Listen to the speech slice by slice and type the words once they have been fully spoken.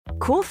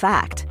Cool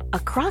fact, a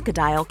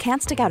crocodile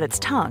can't stick out its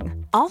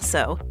tongue.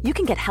 Also, you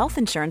can get health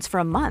insurance for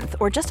a month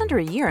or just under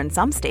a year in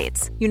some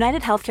states.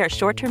 United Healthcare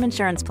short-term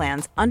insurance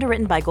plans,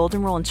 underwritten by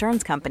Golden Rule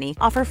Insurance Company,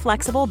 offer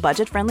flexible,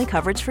 budget-friendly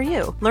coverage for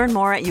you. Learn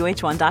more at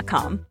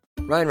uh1.com.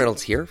 Ryan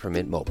Reynolds here from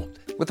Mint Mobile.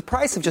 With the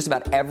price of just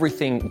about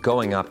everything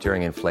going up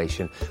during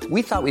inflation,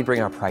 we thought we'd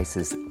bring our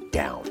prices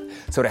down.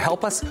 So to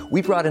help us,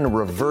 we brought in a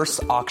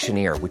reverse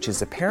auctioneer, which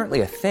is apparently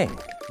a thing.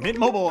 Mint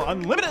Mobile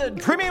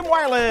Unlimited Premium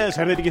Wireless.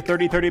 How to get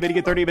 30, 30, bit to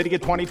get 30, bit to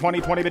get 20,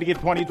 20, 20, bit to get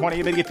 20,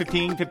 20, bit to get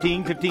 15,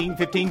 15, 15,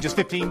 15, just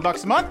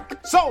 $15 a month?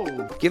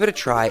 Sold! Give it a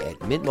try at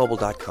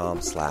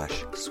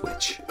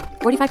mintmobile.com/switch.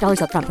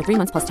 $45 up front for 3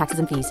 months plus taxes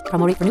and fees.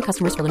 Promo rate for new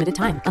customers for limited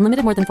time.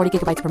 Unlimited more than 40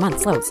 gigabytes per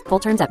month. Slows full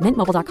terms at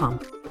mintmobile.com.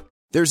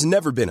 There's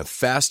never been a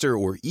faster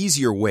or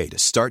easier way to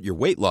start your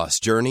weight loss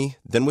journey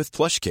than with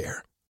PlushCare.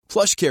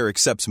 PlushCare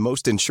accepts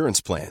most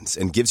insurance plans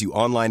and gives you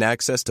online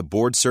access to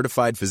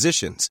board-certified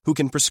physicians who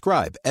can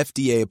prescribe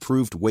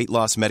FDA-approved weight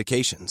loss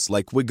medications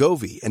like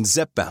Wegovy and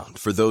Zepbound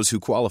for those who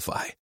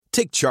qualify.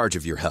 Take charge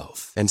of your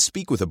health and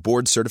speak with a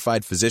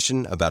board-certified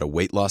physician about a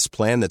weight loss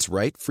plan that's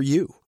right for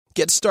you.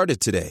 Get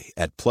started today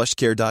at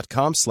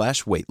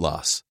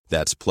plushcare.com/weightloss.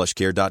 That's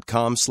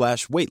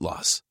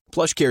plushcare.com/weightloss.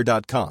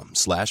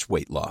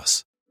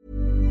 plushcare.com/weightloss.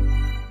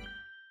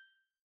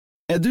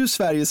 Är du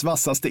Sveriges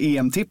vassaste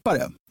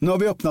EM-tippare? Nu har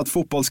vi öppnat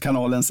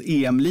fotbollskanalens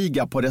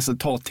EM-liga på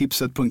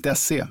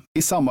resultattipset.se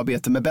i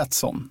samarbete med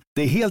Betsson.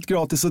 Det är helt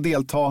gratis att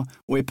delta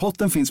och i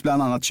potten finns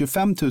bland annat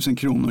 25 000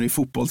 kronor i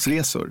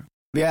fotbollsresor.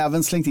 Vi har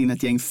även slängt in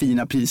ett gäng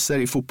fina priser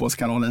i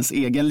fotbollskanalens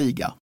egen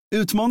liga.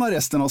 Utmana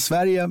resten av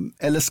Sverige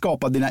eller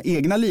skapa dina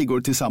egna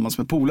ligor tillsammans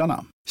med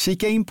polarna.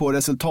 Kika in på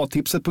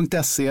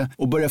resultattipset.se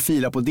och börja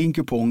fila på din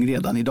kupong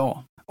redan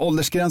idag.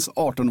 Åldersgräns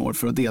 18 år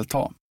för att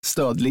delta.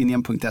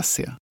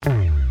 Stödlinjen.se.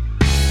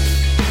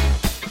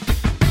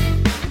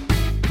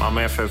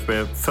 Malmö FF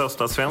är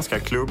första svenska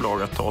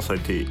klubblag att ta sig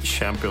till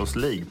Champions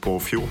League på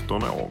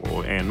 14 år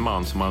och en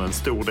man som har en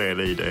stor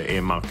del i det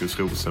är Marcus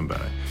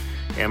Rosenberg.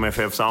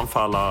 MFFs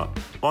anfallare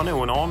var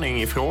nog en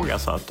aning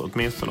ifrågasatt,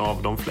 åtminstone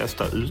av de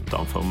flesta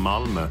utanför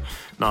Malmö,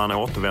 när han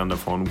återvände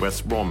från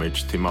West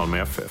Bromwich till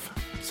Malmö FF.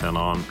 Sen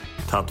har han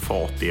tagit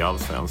fart i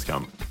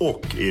Allsvenskan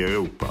och i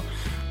Europa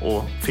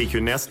och fick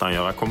ju nästan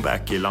göra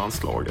comeback i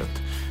landslaget.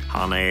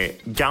 Han är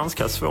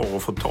ganska svår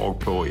att få tag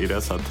på i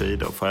dessa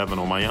tider, för även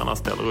om han gärna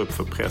ställer upp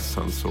för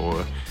pressen så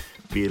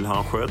vill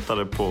han sköta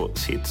det på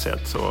sitt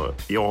sätt. Så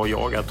jag har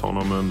jagat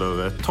honom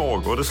under ett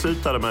tag och det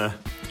slutade med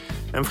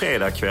en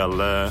fredagkväll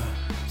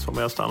som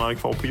jag stannade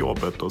kvar på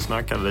jobbet och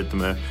snackade lite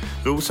med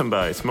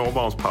Rosenberg,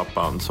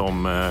 småbarnspappan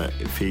som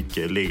fick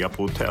ligga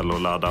på hotell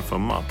och ladda för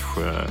match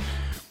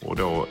och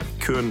då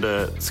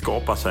kunde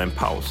skapa sig en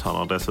paus. Han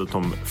har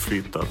dessutom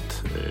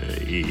flyttat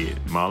i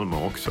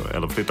Malmö också,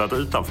 eller flyttat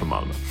utanför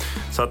Malmö.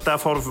 Så att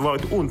därför har det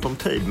varit ont om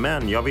tid,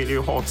 men jag vill ju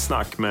ha ett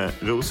snack med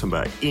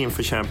Rosenberg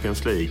inför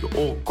Champions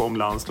League och om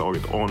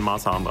landslaget och en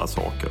massa andra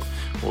saker.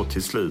 Och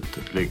till slut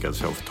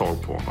lyckades jag få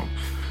tag på honom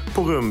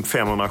på rum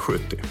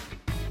 570.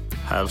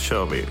 Här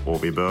kör vi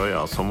och vi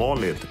börjar som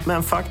vanligt med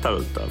en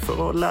faktaruta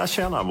för att lära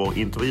känna vår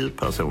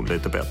intervjuperson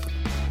lite bättre.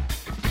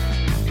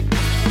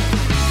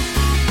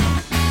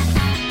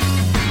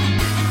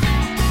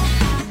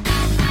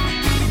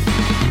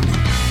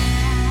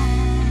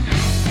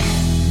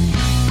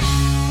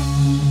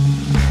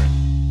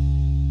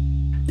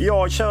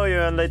 Jag kör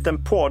ju en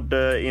liten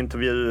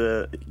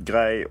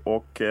podd-intervjugrej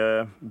och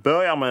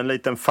börjar med en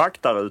liten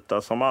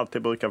faktaruta som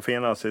alltid brukar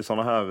finnas i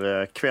såna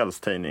här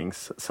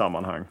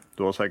kvällstidningssammanhang.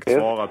 Du har säkert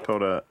svarat på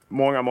det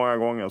många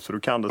gånger så du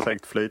kan det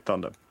säkert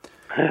flytande.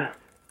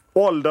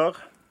 Ålder?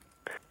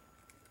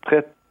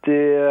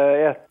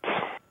 31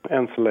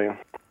 än så länge.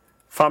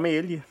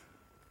 Familj?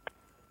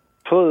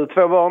 Fru,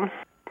 2 barn.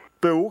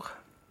 Bor?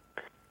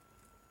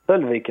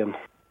 Höllviken.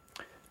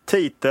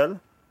 Titel?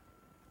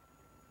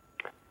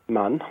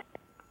 Man.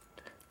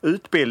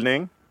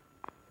 Utbildning?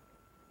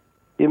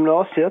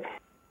 Gymnasiet.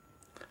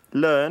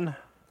 Lön?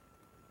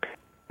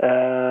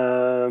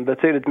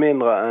 Betydligt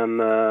mindre än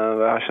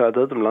vad jag har kört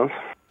utomlands.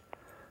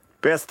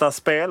 Bästa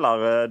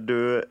spelare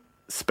du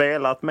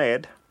spelat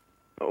med?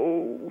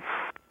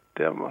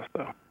 Det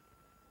måste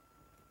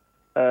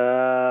jag.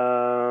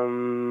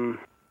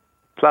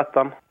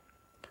 Plattan.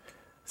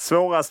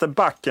 Svåraste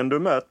backen du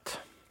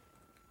mött?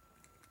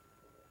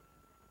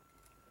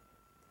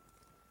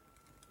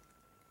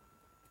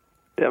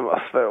 Det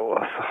var svår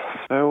alltså.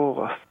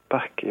 Svårast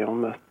backen jag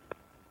mött.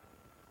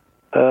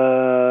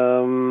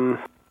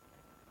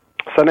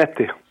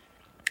 Zanetti.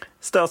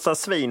 Största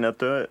svinet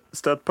du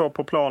stött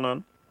på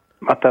planen?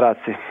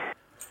 Materazzi.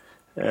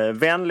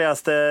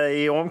 Vänligaste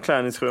i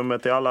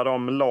omklädningsrummet i alla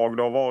de lag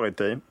du har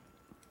varit i?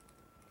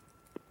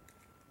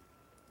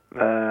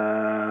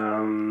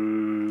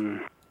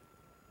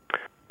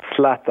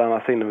 Zlatan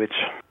Asinovic.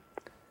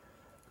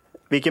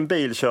 Vilken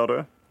bil kör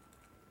du?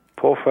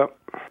 Porsche.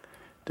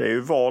 Det är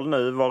ju val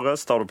nu. Vad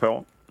röstar du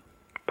på?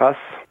 Pass.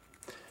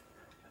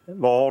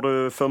 Vad har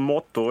du för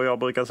motto? Jag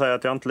brukar säga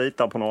att jag inte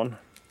litar på någon.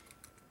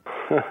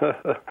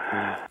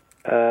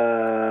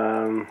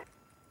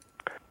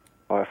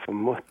 Vad är för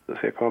motto?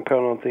 Ska jag komma på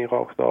någonting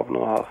rakt av nu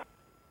här?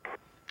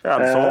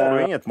 Alltså har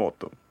du inget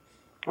motto?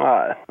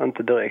 Nej,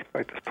 inte direkt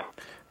faktiskt.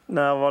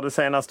 När var det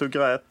senast du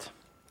grät?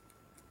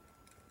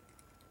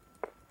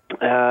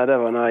 Det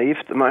var när jag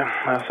gifte mig.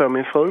 Jag såg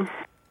min fru.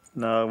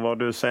 När var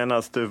du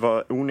senast du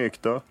var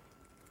onykter?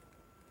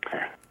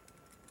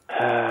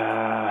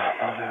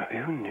 När var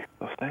jag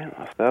onykter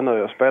senast?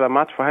 Jag spelar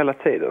matcher hela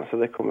tiden så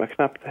det kommer jag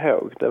knappt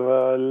ihåg. Det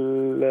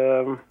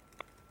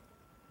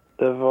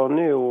var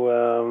nog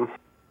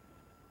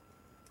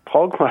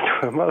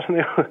Pragmatchen.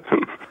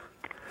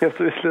 Jag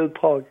stod i slut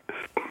Prag.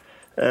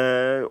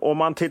 Om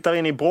man tittar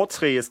in i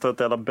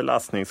brottsregistret eller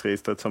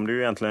belastningsregistret som det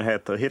ju egentligen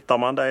heter, hittar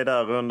man dig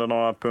där under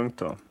några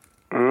punkter?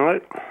 Nej.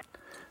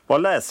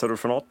 Vad läser du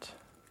för något?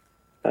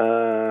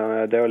 Jag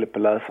är dålig på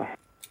att läsa.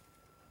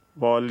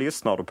 Vad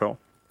lyssnar du på?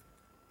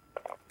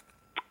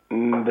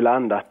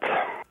 Blandat.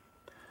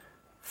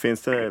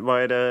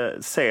 Vad är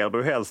det ser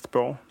du helst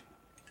på?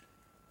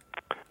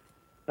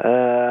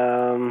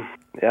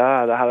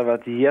 Ja, det hade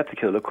varit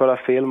jättekul att kolla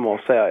filmer och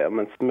serier,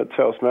 men med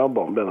 2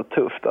 småbarn blir det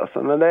tufft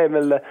alltså. Men det är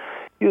väl,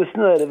 just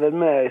nu är det väl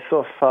med i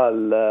så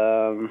fall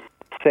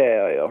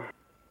serier.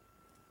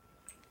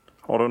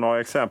 Har du några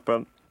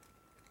exempel?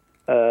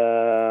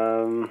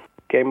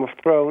 Game of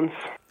Thrones.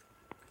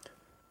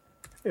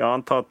 Jag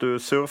antar att du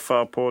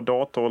surfar på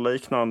dator och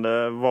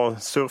liknande.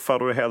 Vad surfar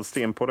du helst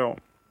in på då?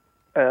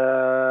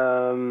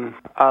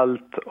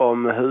 Allt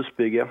om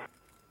husbygge.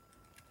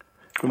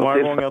 Hur många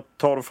gånger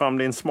tar du fram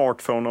din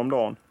smartphone om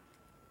dagen?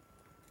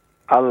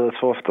 Alldeles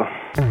för ofta.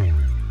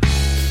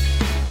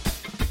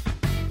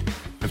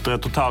 Efter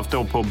 1,5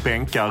 år på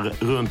bänkar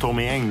runt om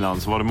i England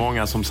så var det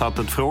många som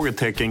satte ett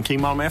frågetecken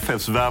kring Malmö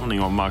FFs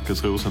värvning av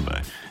Marcus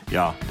Rosenberg.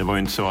 Ja, det var ju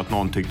inte så att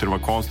någon tyckte det var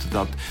konstigt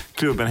att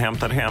klubben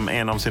hämtade hem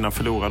en av sina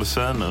förlorade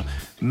söner.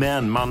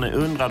 Men man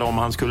undrade om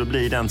han skulle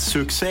bli den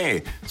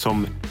succé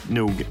som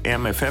nog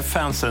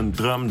MFF-fansen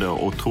drömde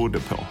och trodde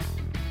på.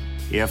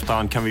 I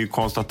efterhand kan vi ju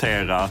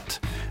konstatera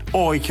att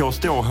AIKs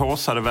då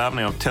håsade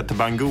värvning av Tete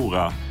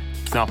Bangura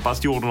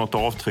knappast gjorde något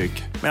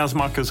avtryck, medan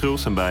Marcus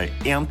Rosenberg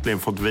äntligen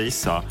fått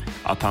visa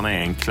att han är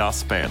en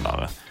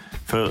klassspelare.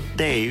 För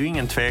det är ju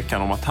ingen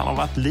tvekan om att han har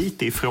varit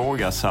lite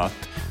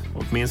ifrågasatt,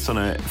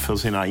 åtminstone för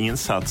sina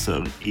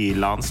insatser i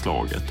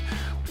landslaget.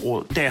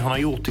 Och det han har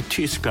gjort i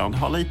Tyskland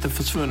har lite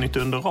försvunnit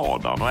under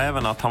radarn, och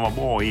även att han var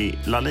bra i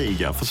La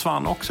Liga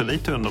försvann också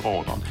lite under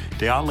radarn.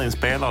 Det är aldrig en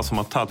spelare som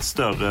har tagit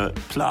större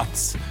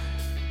plats,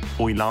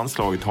 och i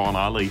landslaget har han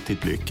aldrig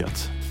riktigt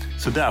lyckats.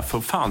 Så därför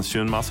fanns ju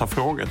en massa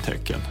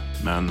frågetecken,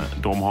 men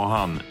de har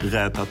han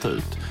rätat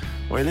ut.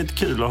 Och det är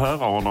lite kul att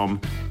höra honom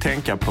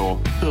tänka på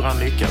hur han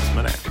lyckas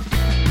med det.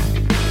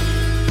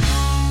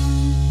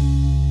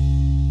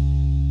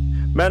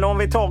 Men om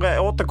vi tar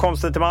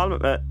återkomsten till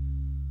Malmö.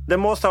 Det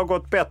måste ha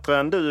gått bättre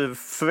än du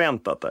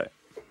förväntat dig.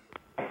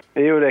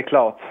 Jo, det är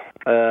klart.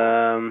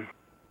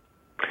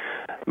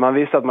 Man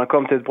visste att man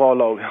kom till ett bra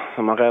lag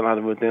som man redan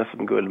hade vunnit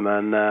som guld,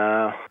 men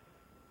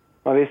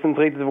man visste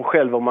inte riktigt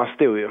själv var man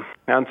stod ju.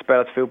 Jag har inte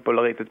spelat fotboll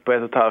riktigt på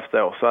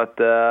 1,5 år, så att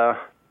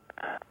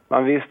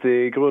man visste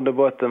i grund och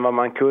botten vad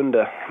man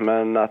kunde,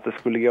 men att det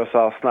skulle gå så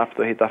här snabbt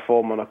att hitta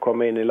formen och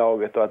komma in i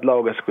laget och att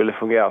laget skulle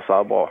fungera så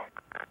här bra.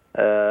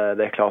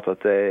 Det är klart att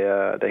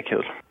det är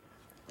kul.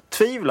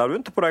 Tvivlar du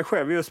inte på dig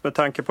själv just med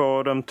tanke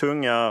på de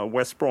tunga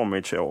West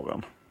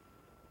Bromwich-åren?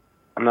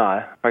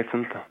 Nej, faktiskt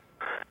inte.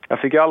 Jag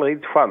fick ju aldrig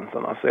riktigt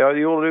chansen. Alltså, jag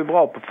gjorde det ju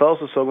bra på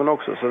försäsongen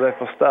också, så det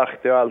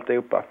förstärkte jag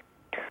alltihopa.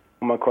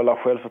 Om man kollar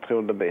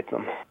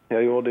självförtroende-biten.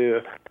 Jag gjorde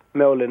ju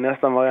mål i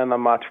nästan varenda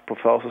match på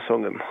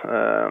försäsongen.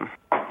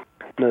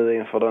 Nu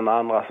inför den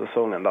andra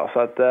säsongen där. Så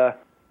att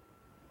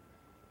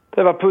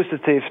det var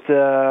positivt.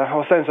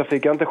 Och sen så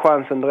fick jag inte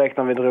chansen direkt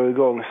när vi drog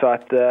igång. Så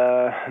att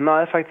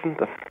nej, faktiskt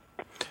inte.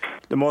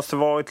 Det måste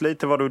varit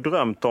lite vad du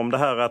drömt om det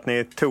här att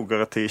ni tog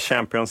er till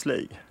Champions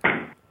League.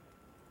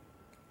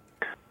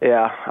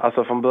 Ja,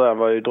 alltså från början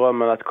var ju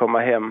drömmen att komma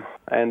hem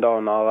en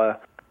dag när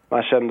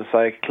man kände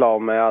sig klar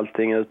med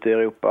allting ute i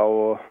Europa.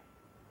 Och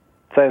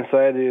sen så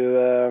är det ju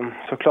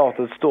såklart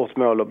ett stort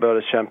mål av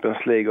både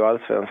Champions League och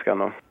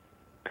Allsvenskan. Och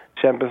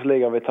Champions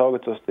League har vi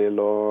tagit oss till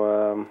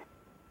och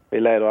vi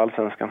leder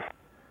Allsvenskan.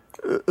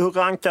 Hur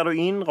rankar du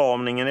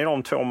inramningen i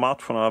de 2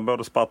 matcherna,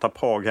 både Sparta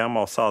Prag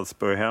hemma och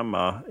Salzburg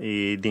hemma,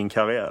 i din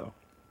karriär?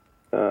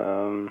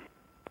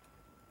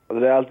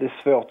 Det är alltid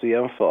svårt att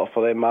jämföra,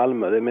 för det är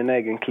Malmö, det är min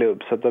egen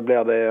klubb, så då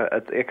blir det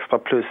ett extra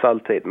plus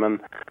alltid. Men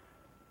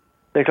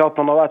det är klart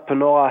man har varit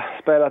på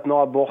spelat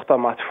några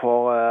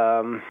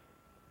bortamatcher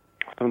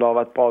som det har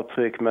varit bra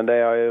tryck, men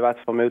det har ju varit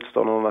för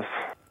motståndarnas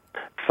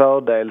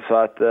fördel, så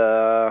att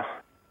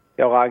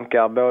jag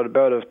rankar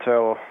båda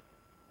 2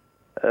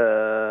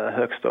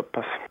 högst upp.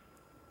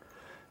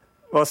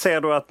 Vad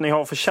ser du att ni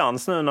har för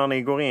chans nu när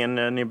ni går in?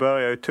 Ni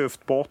börjar ju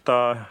tufft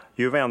borta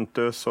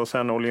Juventus och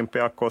sen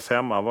Olympiakos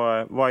hemma.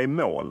 Vad är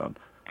målen?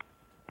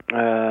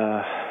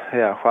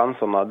 Ja,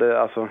 chanserna. Det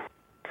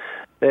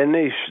är en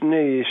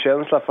ny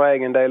känsla för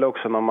egen del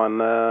också när man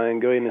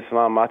går in i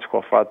sådana här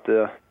matcher. För att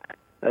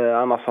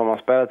Annars har man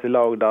spelat i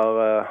lag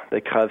där det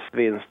krävs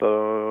vinst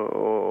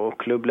och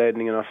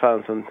klubbledningen och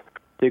fansen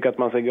tycker att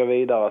man ska gå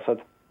vidare. Så att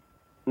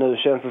nu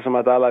känns det som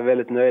att alla är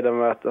väldigt nöjda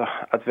med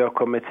att vi har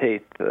kommit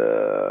hit.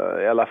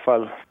 I alla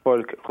fall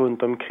folk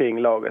runt omkring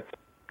laget.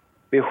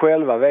 Vi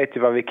själva vet ju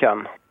vad vi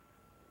kan.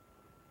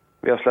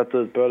 Vi har släppt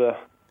ut både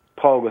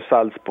Prag och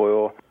Salzburg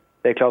och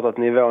det är klart att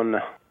nivån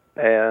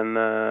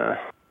är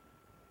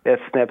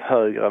ett snäpp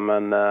högre,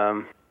 men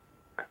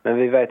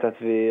vi vet att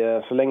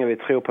så länge vi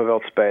tror på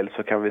vårt spel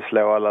så kan vi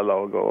slå alla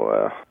lag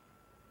och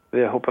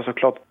vi hoppas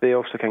såklart att vi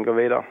också kan gå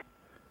vidare.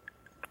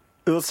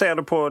 Hur ser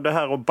du på det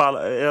här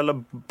att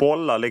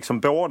bolla liksom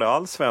både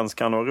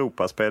allsvenskan och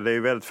Europaspel? Det är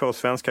ju väldigt få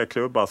svenska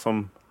klubbar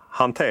som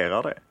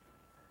hanterar det.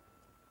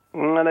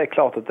 Men det är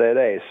klart att det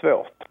är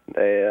svårt.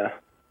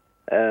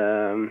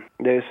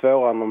 Det är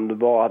svårare än om du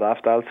bara hade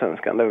haft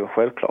allsvenskan, det är väl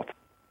självklart.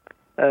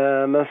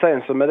 Men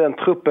sen så med den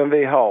truppen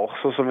vi har,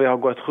 så som vi har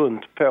gått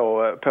runt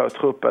på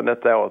truppen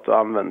detta året och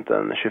använt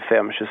en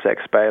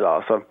 25-26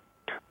 spelare,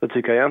 så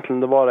tycker jag egentligen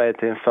det bara är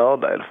till en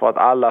fördel för att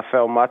alla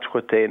får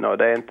matchrutin och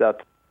det är inte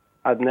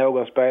att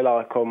någon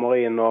spelare kommer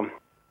in och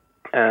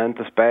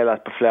inte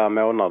spelat på flera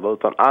månader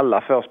utan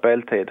alla får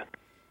speltid.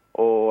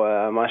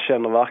 Och man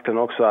känner verkligen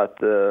också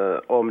att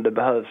om det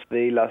behövs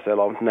vilas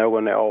eller om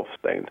någon är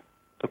avstängd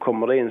så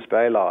kommer det in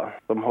spelare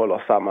som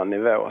håller samma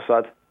nivå. Så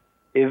att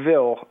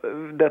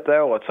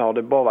detta året så har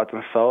det bara varit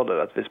en fördel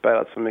att vi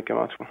spelat så mycket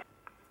matcher.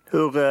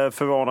 Hur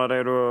förvånad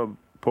är du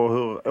på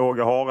hur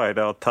Åge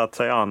Hareide har tagit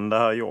sig an det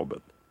här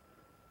jobbet?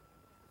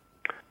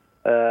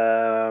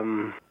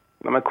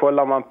 Men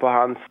kollar man på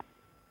hans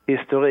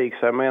historik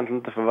så är man egentligen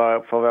inte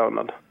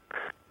förvånad.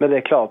 Men det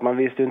är klart, man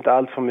visste ju inte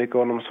allt för mycket om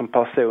honom som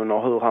person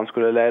och hur han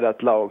skulle leda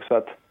ett lag. Så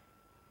att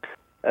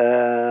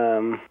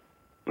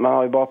man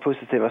har ju bara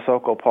positiva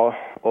saker att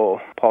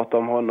prata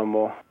om honom.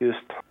 Och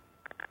just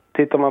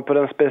tittar man på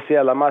den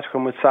speciella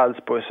matchen mot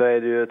Salzburg så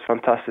är det ju ett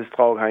fantastiskt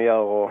drag han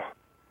gör och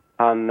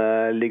han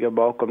ligger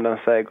bakom den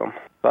segern.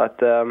 Så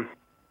att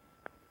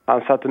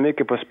han satte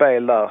mycket på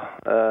spel där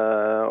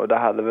och det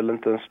hade väl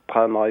inte en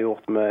tränare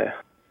gjort med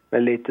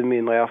lite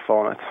mindre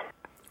erfarenhet.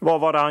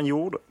 Vad var det han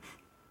gjorde?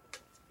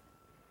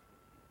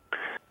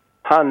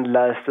 Han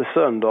läste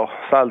sönder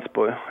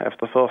Salzburg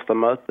efter första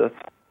mötet.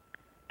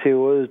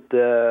 Tog ut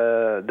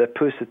det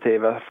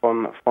positiva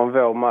från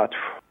vår match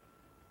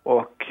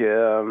och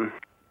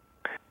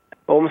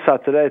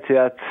omsatte det till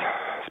att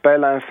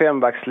spela en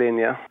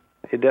 5-backslinje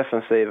i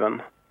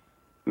defensiven.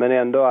 Men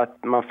ändå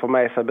att man får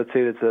med sig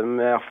betydligt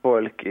mer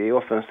folk i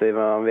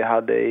offensiven än vi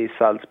hade i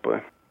Salzburg.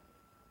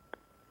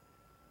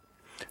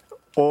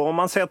 Och om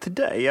man ser till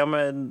dig,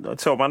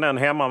 såg man den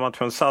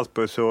hemmamatchen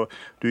Salzburg så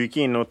du gick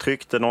in och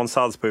tryckte någon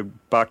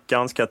Salzburg-back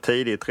ganska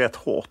tidigt, rätt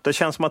hårt. Det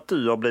känns som att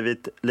du har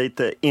blivit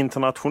lite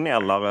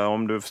internationellare,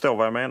 om du förstår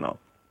vad jag menar.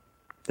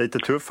 Lite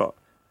tuffare.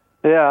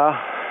 Ja,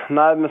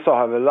 nej men så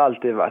har väl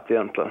alltid varit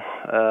egentligen.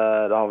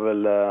 Det har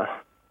väl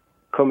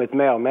kommit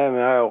mer och mer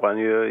med åren.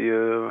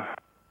 Ju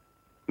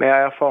mer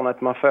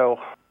erfarenhet man får,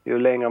 ju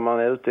längre man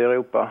är ute i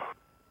Europa.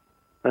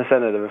 Men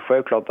sen är det väl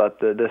självklart att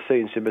det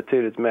syns ju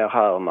betydligt mer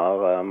här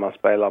när man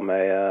spelar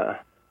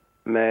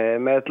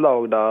med ett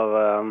lag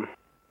där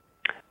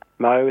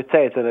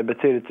majoriteten är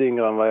betydligt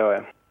yngre än vad jag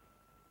är.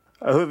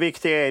 Hur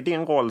viktig är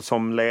din roll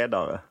som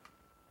ledare?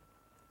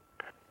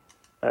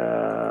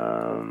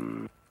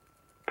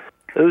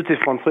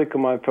 Utifrån trycker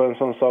man på en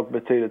sån sak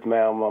betydligt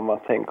mer än vad man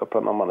tänker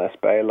på när man är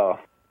spelare.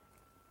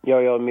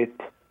 Jag gör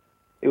mitt,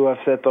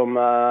 oavsett om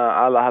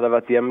alla hade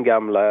varit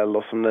jämngamla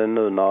eller som det är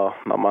nu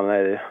när man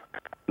är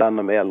bland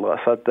de äldre.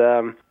 Så att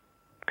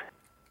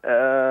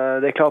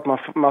det är klart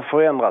man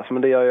förändras,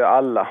 men det gör ju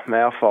alla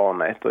med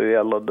erfarenhet och ju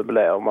äldre det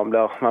blir.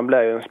 Man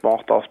blir ju en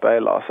smartare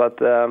spelare. Så att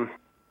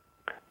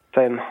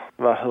sen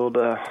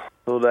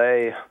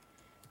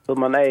hur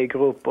man är i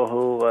grupp och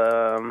hur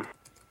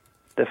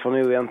det får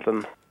nog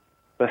egentligen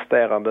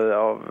resterande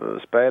av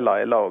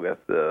spelare i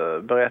laget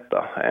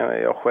berätta.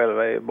 Jag själv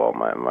är ju bara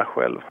med mig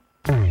själv.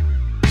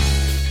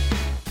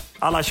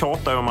 Alla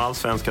tjatar om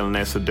allsvenskan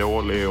är så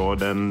dålig och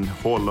den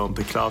håller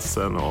inte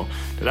klassen och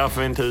det är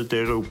därför vi inte är ute i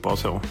Europa och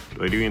så.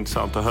 Då är det ju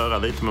intressant att höra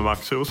lite med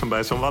Max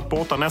Rosenberg som varit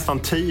borta nästan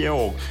 10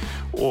 år.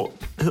 Och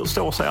hur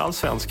står sig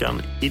allsvenskan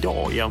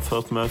idag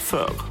jämfört med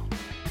förr?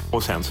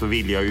 Och sen så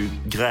vill jag ju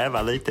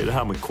gräva lite i det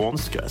här med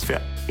konstgräs. För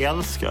jag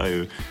älskar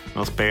ju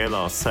när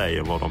spelare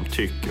säger vad de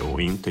tycker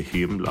och inte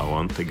hymlar och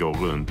inte går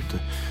runt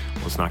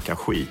och snackar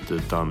skit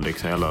utan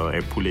liksom, eller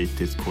är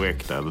politiskt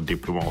korrekta eller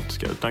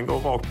diplomatiska utan går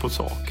rakt på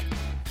sak.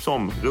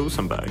 Som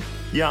Rosenberg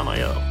gärna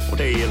gör, och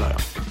det gillar jag.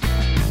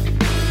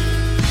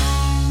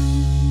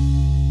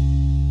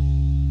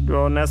 Du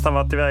har nästan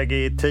varit iväg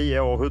i 10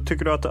 år. Hur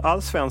tycker du att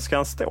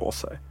allsvenskan står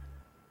sig?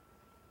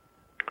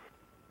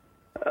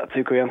 Jag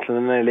tycker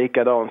egentligen den är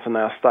likadan som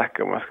när jag stack,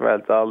 om jag ska vara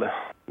helt ärlig.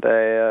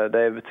 Det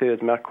är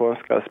betydligt mer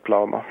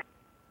konstgräsplaner.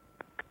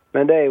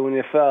 Men det är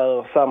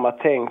ungefär samma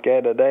tänk.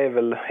 Det är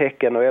väl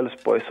Häcken och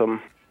Elfsborg som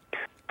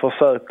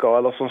försöker,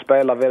 eller som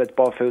spelar väldigt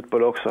bra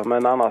fotboll också.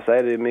 Men annars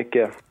är det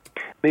mycket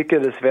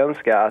det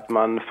svenska, att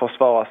man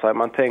försvarar sig.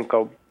 Man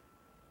tänker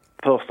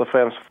först och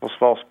främst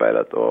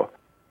försvarsspelet. Och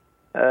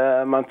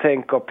man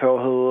tänker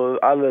på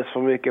alldeles för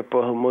mycket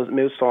på hur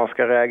motståndaren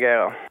ska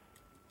reagera.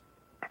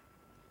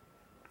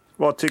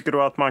 Vad tycker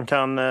du att man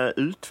kan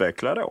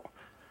utveckla då?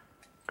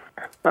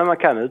 Men man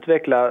kan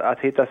utveckla att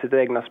hitta sitt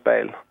egna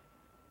spel.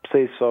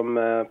 Precis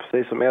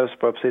som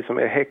Elfsborg, precis som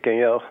Häcken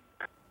gör.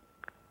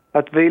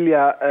 Att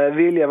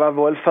vilja vara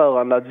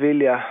våldförande, att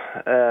vilja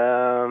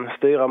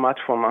styra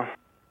matcherna.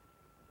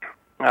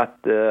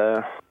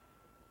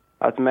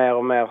 Att mer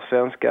och mer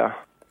svenska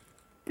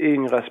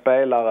yngre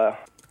spelare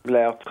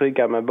blir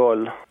trygga med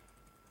boll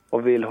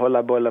och vill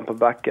hålla bollen på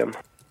backen.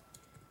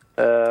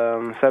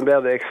 Sen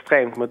blir det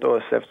extremt mot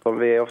oss eftersom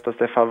vi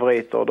oftast är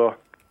favoriter.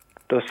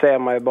 Då ser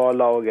man ju bara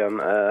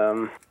lagen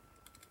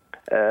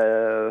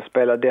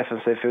spela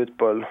defensiv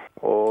fotboll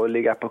och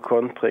ligga på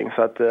kontring.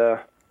 Så att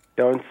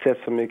jag har inte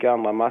sett så mycket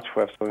andra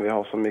matcher eftersom vi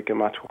har så mycket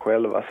matcher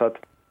själva. Så att,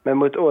 men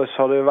mot oss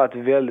har det varit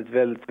väldigt,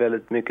 väldigt,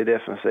 väldigt mycket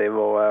defensiv.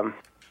 Och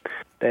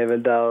det är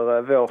väl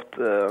där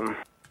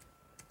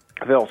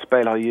vårt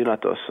spel har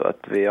gynnat oss.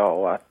 Att vi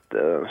har haft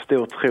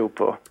stor tro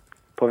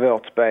på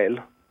vårt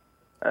spel.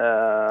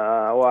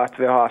 Och att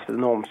vi har haft ett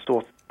enormt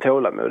stort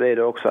tålamod i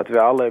det också. Att vi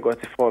aldrig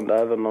gått ifrån det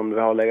även om vi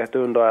har legat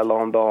under eller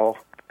om det har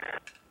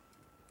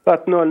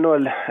varit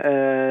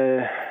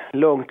 0-0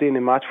 långt in i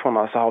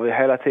matcherna, så har vi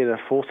hela tiden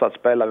fortsatt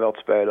spela vårt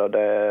spel och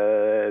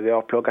vi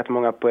har plockat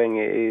många poäng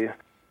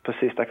på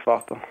sista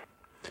kvarten.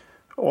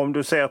 Om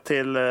du ser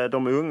till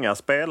de unga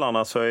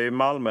spelarna så är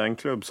Malmö en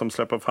klubb som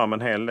släpper fram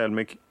en hel del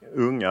mycket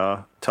unga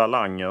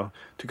talanger.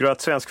 Tycker du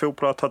att svensk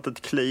fotboll har tagit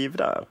ett kliv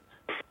där?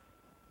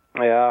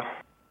 Ja,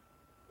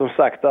 som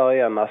sagt där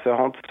igen. Alltså jag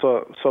har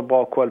inte så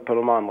bra koll på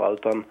de andra,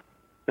 utan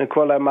men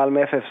kollar jag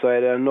Malmö FF så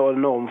är det en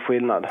enorm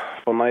skillnad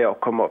från när jag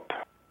kom upp.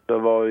 Då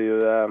var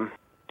ju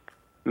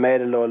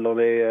medelåldern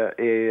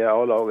i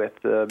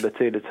A-laget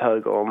betydligt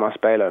högre och man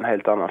spelar en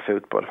helt annan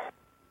fotboll.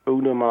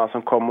 Ungdomarna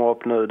som kommer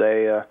upp nu,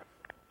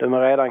 de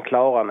är redan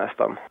klara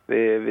nästan.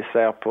 Vi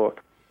ser på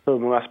hur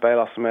många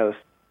spelare som helst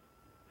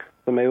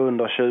som är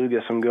under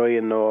 20 som går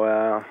in och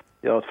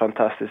gör ett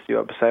fantastiskt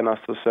jobb.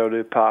 Senast så såg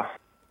du Per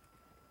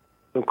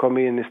som kom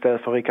in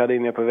istället för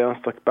Ricardinho på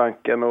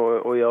vänsterbanken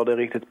och gör det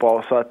riktigt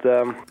bra. Så att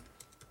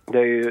det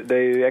är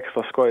ju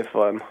extra skoj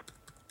för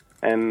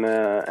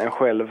en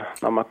själv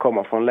när man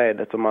kommer från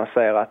ledet och man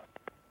ser att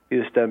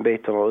just den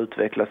biten har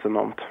utvecklats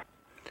enormt.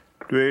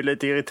 Du är ju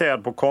lite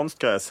irriterad på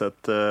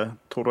konstgräset.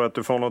 Tror du att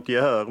du får något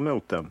gehör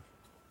mot det?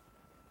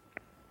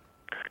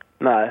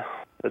 Nej,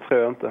 det tror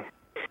jag inte.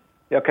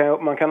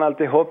 Man kan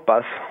alltid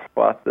hoppas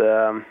på att...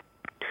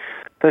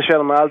 Sen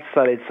känner man alltid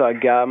så lite så här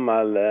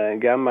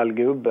gammal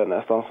gubbe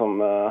nästan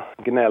som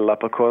gnäller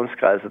på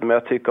konstgräset. Men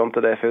jag tycker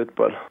inte det är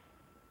fotboll.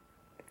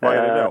 Vad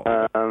är det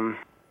då?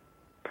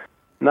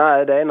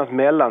 Nej, det är något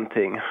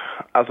mellanting.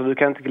 Alltså du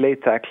kan inte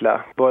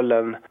glidtackla.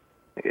 Bollen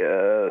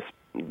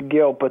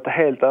går på ett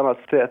helt annat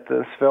sätt.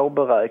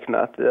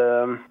 Svårberäknat.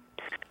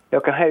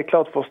 Jag kan helt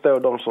klart förstå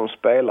de som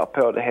spelar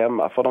på det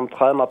hemma. För de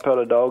tränar på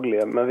det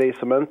dagligen. Men vi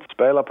som inte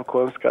spelar på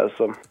konstgräs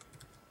som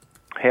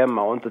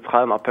hemma och inte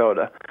tränar på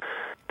det.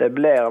 Det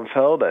blir en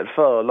fördel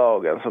för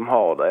lagen som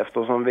har det.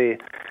 Eftersom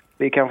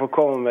vi kanske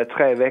kommer med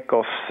 3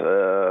 veckors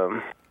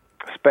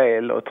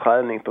spel och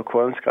träning på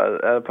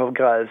konstgräs, på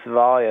gräs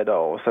varje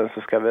dag. Och sen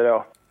så ska vi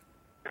då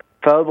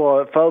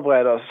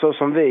förbereda oss så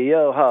som vi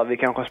gör här. Vi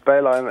kanske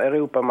spelar en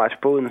Europamatch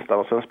på onsdag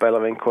och sen spelar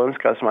vi en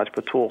konstgräsmatch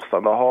på torsdag.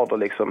 Då har du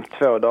liksom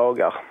 2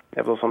 dagar.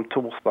 Eftersom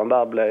torsdagen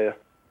där blir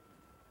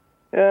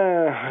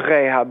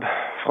rehab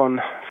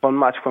från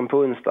matchen på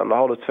onsdagen. Då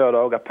har du 2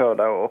 dagar på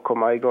dig och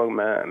komma igång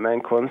med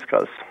en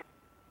konstgräs.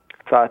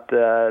 Så att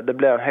det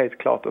blir helt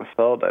klart en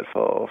fördel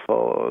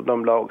för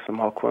de lag som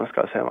har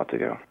konstgräs hemma,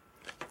 tycker jag.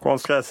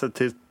 Konstgräset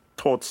till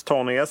trots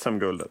tar ni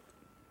SM-guldet?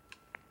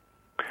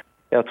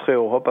 Jag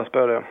tror och hoppas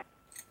på det.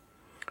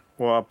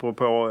 Och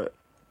apropå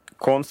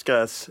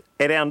konstgräs,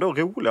 är det ändå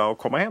roligare att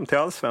komma hem till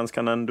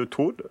Allsvenskan än du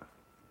trodde?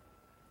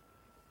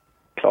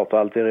 Klart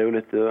alltid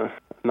roligt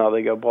när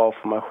det går bra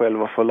för mig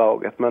själv och för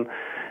laget. Men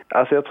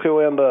alltså jag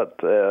tror ändå att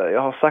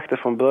jag har sagt det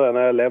från början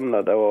när jag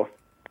lämnade. Och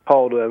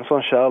har du en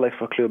sån kärlek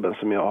för klubben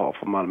som jag har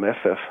för Malmö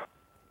FF.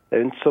 Det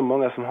är inte så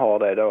många som har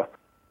det då.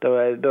 Då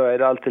är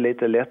det alltid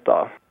lite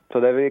lättare. Så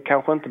det är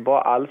kanske inte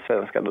bara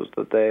Allsvenskan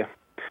utan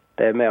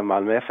det är mer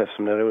Malmö FF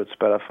som det är roligt att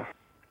spela för.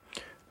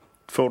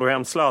 Får du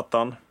hem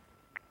Zlatan?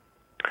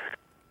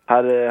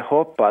 Hade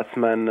hoppats,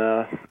 men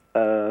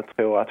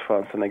tror att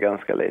chansen är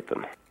ganska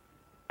liten.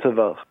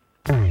 Tyvärr.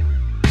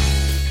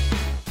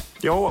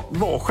 Jag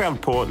var själv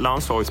på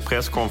landslagets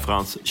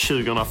presskonferens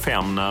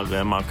 2005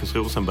 när Marcus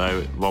Rosenberg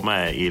var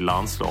med i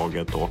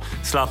landslaget och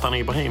Zlatan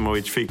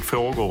Ibrahimovic fick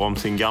frågor om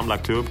sin gamla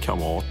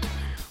klubbkamrat.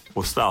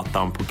 Och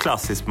Zlatan på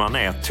klassisk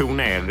manér tog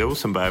ner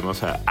Rosenberg och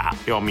sa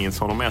jag minns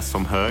honom mest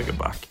som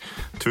högerback.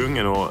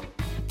 Tvungen att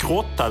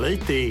grotta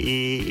lite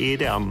i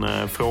den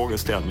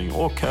frågeställningen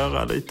och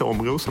höra lite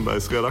om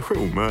Rosenbergs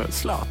relation med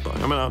Zlatan.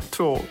 Jag menar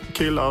 2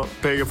 killar,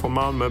 bägge från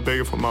Malmö,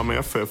 bägge från Malmö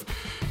FF.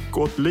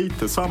 Gått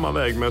lite samma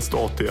väg med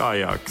start i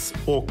Ajax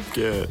och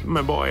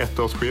med bara 1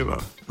 års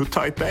skillnad. Hur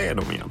tajt är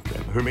de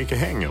egentligen? Hur mycket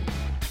hänger de?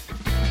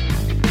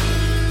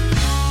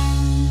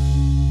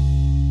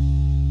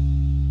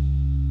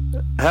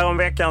 Här om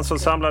veckan så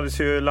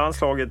samlades ju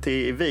landslaget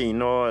i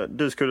Wien och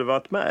du skulle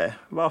varit med.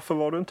 Varför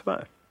var du inte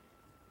med?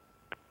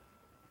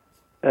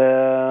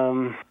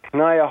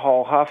 Nej, jag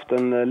har haft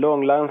en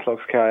lång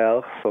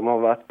landslagskarriär som har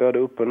varit både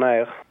upp och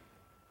ner.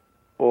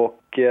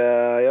 Och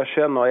jag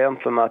känner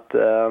egentligen att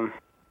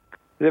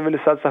jag ville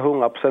satsa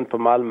 100% på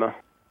Malmö.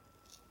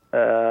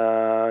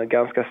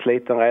 Ganska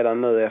sliten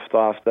redan nu efter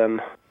att ha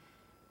haft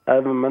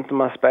även om inte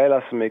man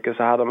spelar så mycket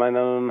så hade man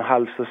en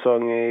halv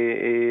säsong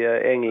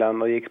i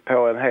England och gick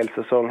på en hel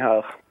säsong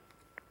här.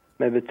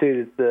 Med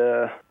betydligt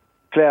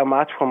fler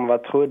matcher än vad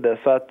jag trodde.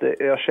 Så att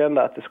jag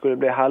kände att det skulle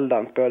bli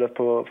halvdant både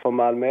för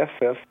Malmö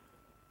FF,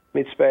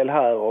 mitt spel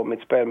här och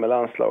mitt spel med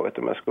landslaget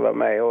om jag skulle vara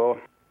med. Och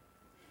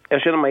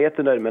jag känner mig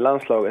jättenöjd med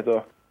landslaget.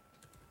 Och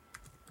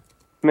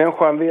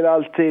människan vill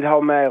alltid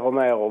ha mer och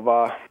mer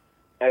och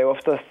är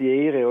oftast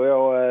girig. Och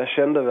jag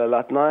kände väl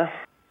att nej,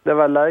 det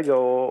var läge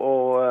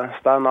att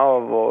stanna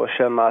av och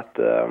känna att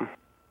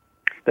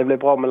det blev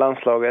bra med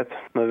landslaget.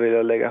 Nu vill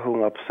jag lägga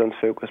 100%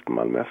 fokus på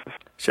Malmö FF.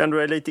 Kände du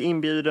dig lite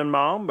inbjuden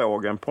med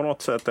armbågen på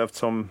något sätt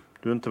eftersom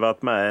du inte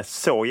varit med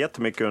så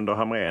jättemycket under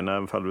Hamrén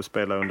även om du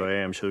spelade under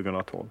EM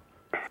 2012?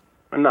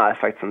 Nej,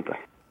 faktiskt inte.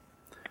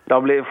 Det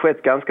har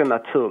skett ganska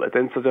naturligt. Det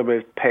är inte så att jag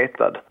blivit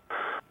petad.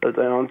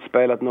 Utan jag har inte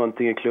spelat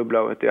någonting i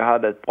klubblaget. Jag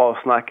hade ett bra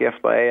snack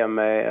efter EM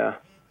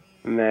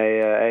med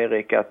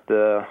Erik att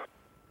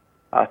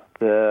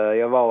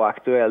jag var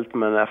aktuellt,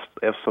 men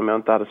eftersom jag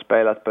inte hade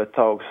spelat på ett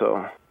tag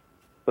så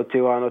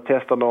tog han och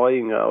testade några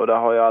yngre, och där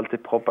har jag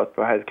alltid proppat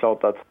på helt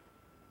klart att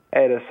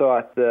är det så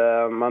att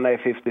man är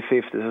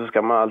 50-50 så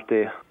ska man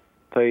alltid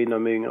ta in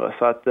de yngre.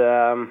 Så att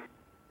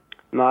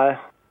nej,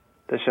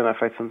 det känner jag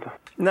faktiskt inte.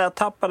 När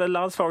tappade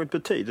landslaget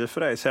betydelse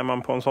för dig? Ser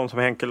man på en sån som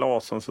Henke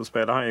Larsson så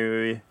spelar han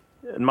ju i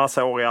en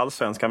massa år i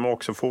Allsvenskan men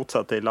också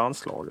fortsatte i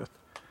landslaget.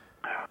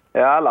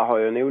 Ja, alla har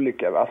ju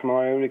man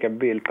har en olika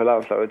bild på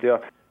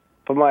landslaget.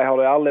 För mig har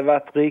det aldrig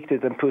varit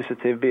riktigt en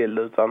positiv bild,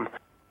 utan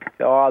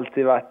jag har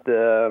alltid varit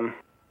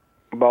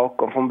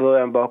från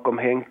början bakom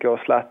Henke och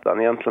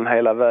Zlatan egentligen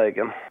hela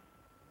vägen.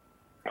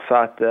 Så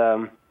att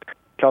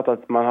klart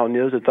att man har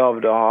njutit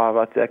av det och har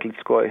varit jäkligt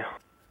skoj.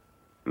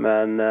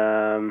 Men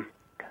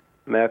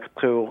jag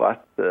tror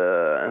att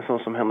en sån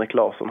som Henrik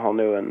Larsson har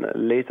nog en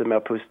lite mer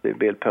positiv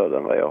bild på den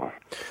än vad jag har.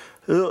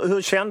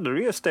 Hur kände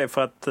du just det?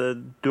 För att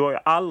du har ju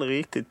aldrig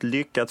riktigt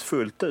lyckats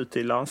fullt ut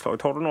i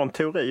landslaget. Har du någon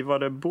teori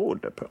vad det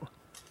berodde på?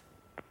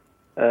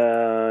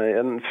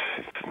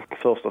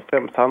 Först och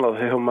främst handlar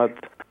det om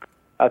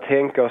att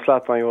Henke och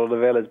Zlatan gjorde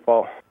det väldigt bra.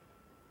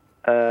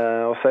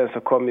 Och sen så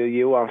kom ju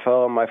Johan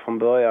före mig från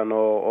början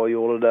och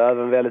gjorde det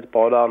även väldigt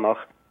bra där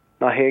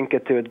när Henke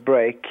tog ett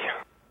break.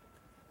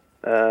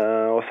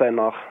 Och sen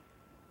när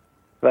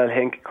väl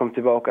Henke kom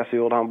tillbaka så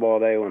gjorde han bara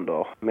det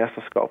under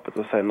mästerskapet.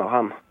 Och sen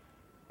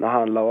när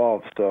han la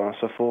av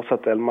så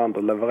fortsatte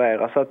Elmander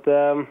leverera. Så att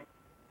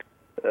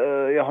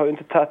jag har ju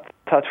inte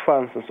tagit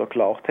chansen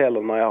såklart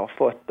heller när jag har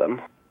fått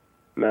den.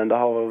 Men det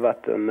har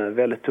varit en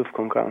väldigt tuff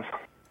konkurrens.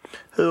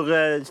 Hur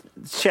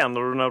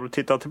känner du när du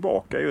tittar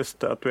tillbaka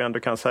just att du ändå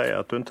kan säga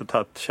att du inte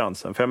tagit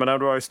chansen? För jag menar,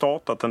 du har ju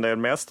startat en del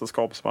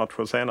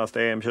mästerskapsmatcher senast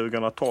EM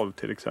 2012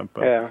 till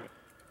exempel. Ja.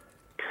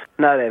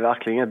 Nej, det är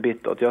verkligen inget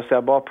bittert. Jag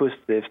ser bara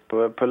positivt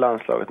på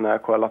landslaget när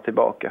jag kollar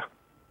tillbaka.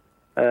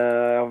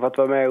 Jag har fått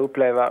vara med och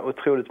uppleva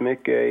otroligt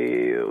mycket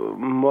i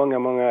många,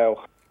 många år.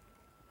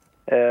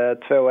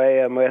 2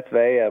 EM och 1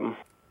 VM.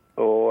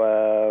 Och,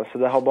 så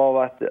det har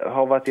bara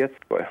varit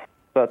jätteskoj.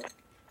 Så att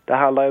det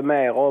handlar ju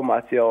mer om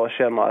att jag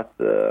känner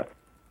att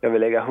jag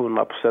vill lägga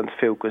 100%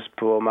 fokus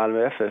på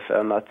Malmö FF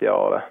än att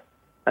jag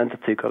inte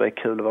tycker det är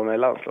kul att vara med i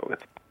landslaget.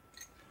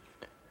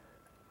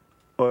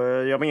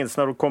 Jag minns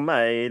när du kom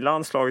med i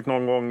landslaget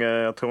någon gång,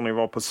 jag tror ni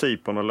var på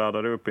Cypern och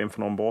laddade upp inför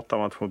någon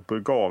bortamatch mot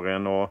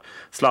Bulgarien, och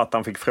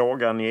Zlatan fick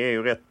frågan, ni är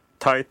ju rätt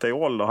tajta i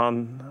ålder.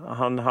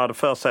 Han hade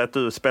för sig att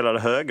du spelade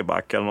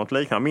högerback eller något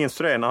liknande. Minns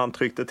du det när han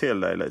tryckte till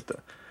dig lite?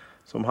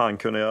 Som han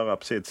kunde göra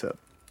på sitt sätt.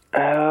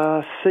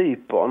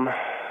 Cypern.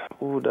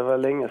 Det var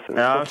länge sedan.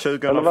 Ja,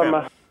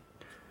 2005.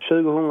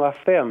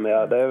 2005,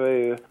 ja. Det var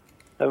ju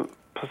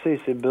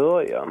precis i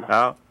början.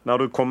 Ja, när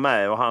du kom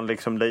med och han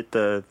liksom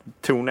lite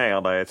tog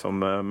ner dig som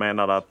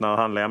menade att när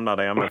han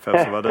lämnade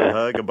MFF så var du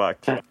högerback.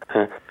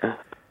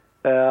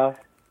 Ja,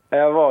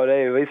 det är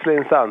ju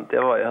visserligen sant.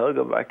 Jag var ju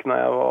högerback när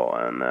jag var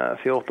en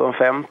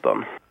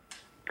 14-15.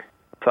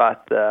 Så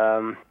att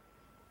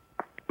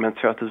men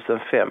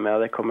 2005, ja,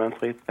 det kommer jag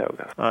inte riktigt ihåg.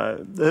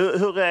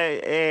 Hur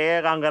är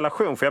er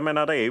relation? För jag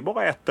menar, det är ju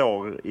bara 1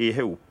 år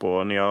ihop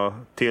och ni har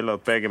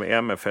tillhört bägge med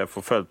MFF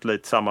och följt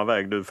lite samma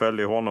väg. Du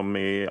följde honom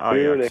i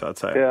Ajax så att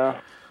säga. Ja.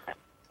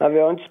 Nej, vi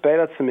har inte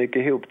spelat så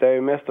mycket ihop. Det har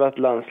ju mest varit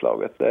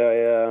landslaget. Det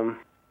är,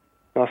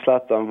 när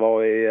Zlatan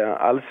var i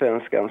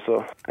Allsvenskan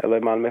eller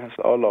i Malmö FFs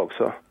A-lag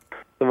så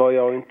var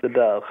jag inte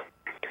där.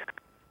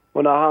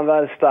 Och när han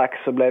väl stack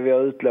så blev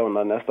jag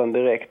utlånad nästan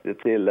direkt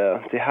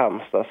till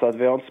Halmstad. Så att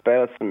vi har inte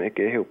spelat så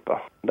mycket ihop.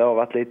 Det har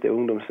varit lite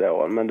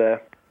ungdomsåren. Men där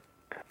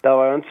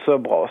var jag inte så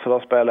bra. Så då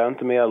spelade jag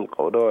inte med äldre.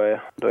 Och då är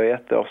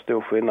 1 år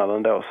stor skillnad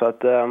ändå. Så att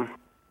det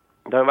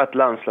har varit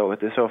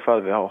landslaget i så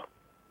fall vi har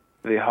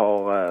vi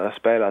har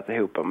spelat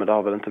ihop, men det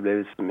har väl inte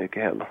blivit så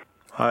mycket heller.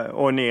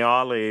 Och ni har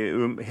aldrig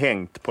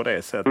hängt på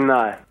det sättet?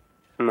 Nej.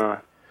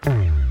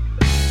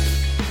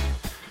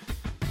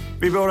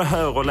 Vi både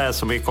hör och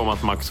läser mycket om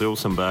att Max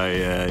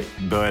Rosenberg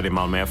började i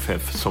Malmö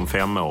FF som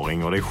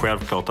 5-åring. Och det är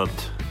självklart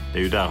att det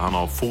är ju där han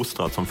har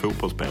fostrat som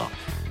fotbollsspelare.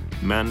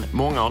 Men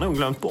många har nog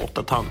glömt bort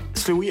att han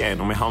slog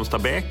igenom i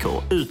Halmstad BK,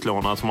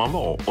 utlånad som han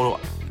var. Och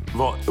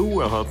var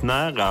oerhört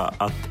nära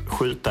att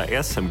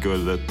skjuta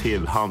SM-guldet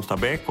till Halmstad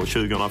BK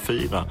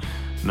 2004.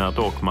 När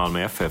dock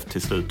Malmö FF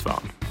till slut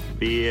vann.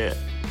 Vi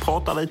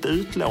pratar lite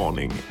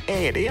utlåning.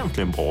 Är det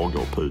egentligen bra att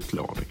gå på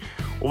utlåning?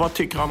 Och vad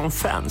tycker han om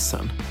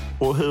fansen?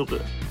 Och hur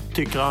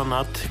tycker han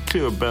att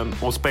klubben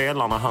och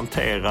spelarna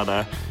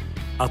hanterade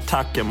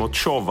attacken mot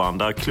Chovan,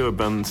 där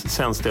klubben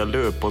sen ställde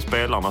upp och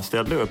spelarna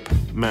ställde upp,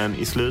 men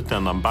i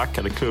slutändan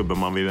backade klubben.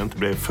 Man ville inte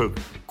bli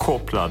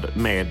förkopplad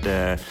med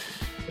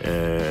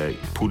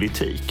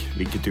politik,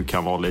 vilket ju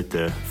kan vara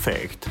lite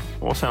fegt.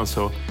 Och sen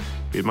så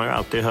vill man ju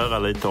alltid höra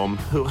lite om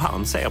hur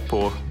han ser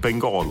på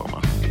bengalerna.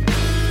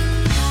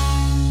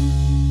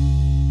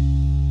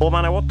 Om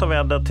man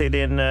återvänder till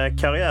din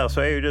karriär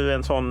så är ju du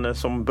en sån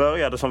som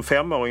började som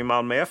 5-åring i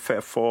Malmö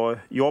FF och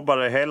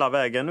jobbade hela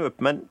vägen upp.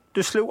 Men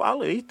du slog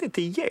aldrig riktigt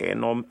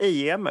igenom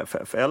i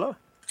MFF, eller?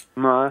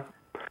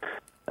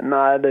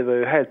 Nej, det var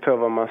ju helt på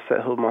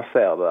hur man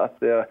ser det.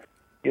 Att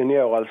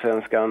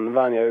juniorallsvenskan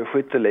vann jag ju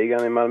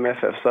skytteligan i Malmö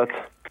FF. Så att,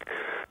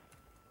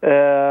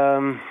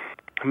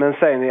 men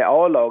sen i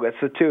A-laget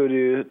så tog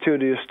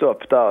det ju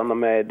stopp där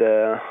med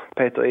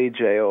Peter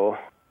EJ och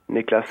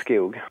Niklas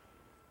Skog.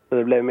 Så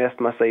det blev mest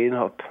massa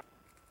inhopp.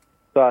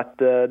 Så att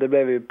det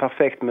blev ju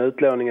perfekt med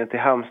utlåningen till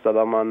Halmstad,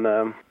 där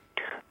man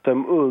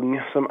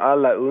som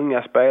alla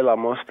unga spelare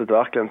måste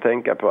verkligen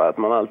tänka på att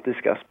man alltid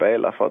ska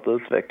spela för att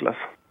utvecklas.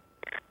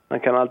 Man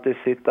kan alltid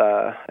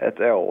sitta ett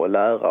år och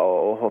lära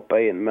och hoppa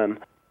in, men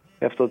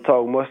efter ett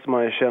tag måste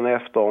man ju känna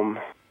efter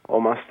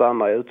om man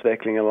stannar i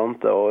utveckling eller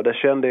inte, och det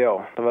kände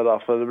jag. Det var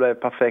därför det blev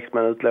perfekt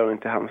med en utlåning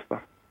till Halmstad.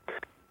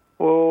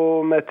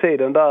 Och med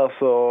tiden där,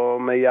 så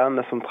med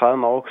Janne som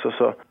tränare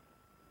också,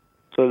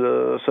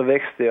 så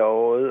växte jag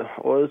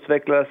och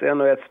utvecklades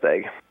ännu ett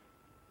steg.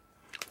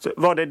 Så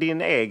var det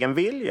din egen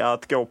vilja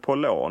att gå på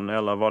lån,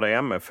 eller var det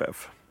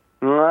MFF?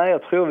 Nej,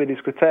 jag tror vi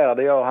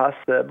diskuterade, jag och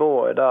Hasse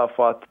Borg, där,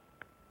 för att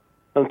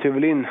de tog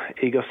väl in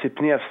Igor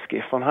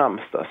Sipniewski från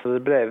Halmstad. Så det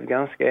blev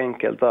ganska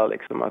enkelt där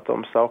liksom, att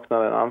de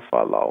saknade en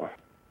anfallare. Och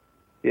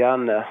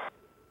Janne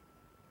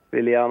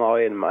ville gärna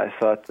ha in mig.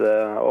 Så att,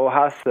 och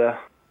Hasse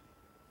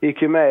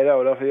gick ju med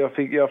då,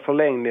 därför jag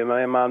förlängde mig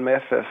med Malmö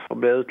FF och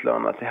blev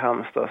utlånad till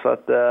Halmstad. Så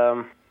att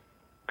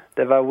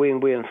det var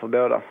win-win för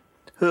båda.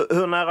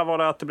 Hur nära var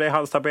det att det blev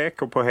Halmstad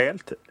BK på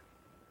heltid?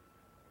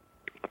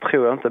 Jag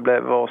tror jag inte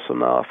var så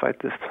nära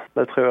faktiskt.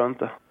 Det tror jag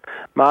inte.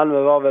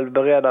 Malmö var väl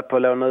beredda på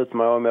att låna ut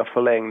mig om jag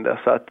förlängde.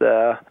 Så att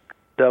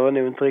det var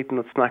nog inte riktigt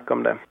något snack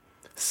om det.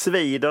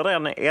 Svider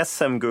den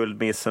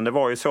SM-guldmissen? Det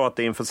var ju så att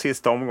inför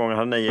sista omgången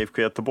hade ni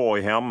IFK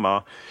Göteborg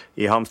hemma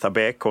i Halmstad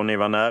BK. Ni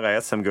var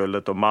nära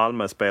SM-guldet och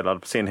Malmö spelade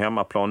på sin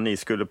hemmaplan. Ni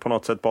skulle på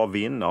något sätt bara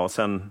vinna, och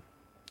sen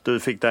du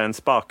fick där en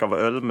spark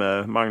av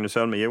Magnus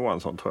Ölme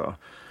Johansson, tror jag.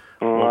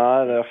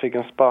 Nej, jag fick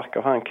en spark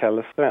av han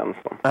Kalle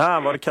Svensson.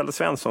 Var det Kalle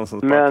Svensson som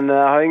sparkade? Men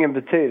har ingen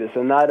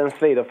betydelse. Nej, den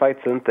svider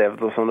faktiskt inte,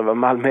 eftersom det var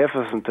Malmö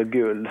FF som tog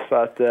guld. Så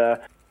att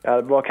jag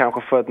hade bara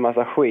kanske fått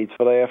massa skit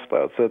för det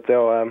efteråt. Så att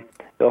jag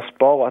har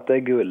sparat det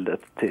guldet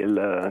till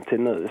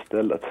nu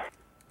istället.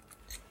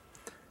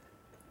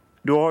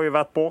 Du har ju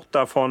varit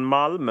borta från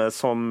Malmö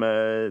som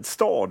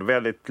stad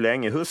väldigt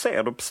länge. Hur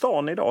ser du på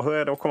stan idag? Hur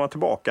är det att komma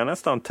tillbaka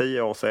nästan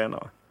 10 år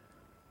senare?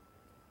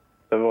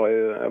 Det var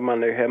ju,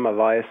 man är ju hemma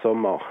varje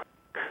sommar.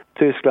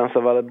 Tyskland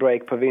så var det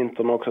break på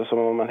vintern också, så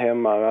var man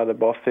hemma. Jag hade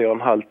bara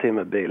 4,5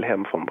 timme bil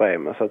hem från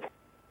Bremen. Så att,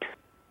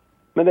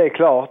 men det är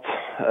klart,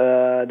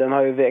 den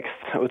har ju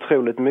växt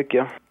otroligt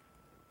mycket.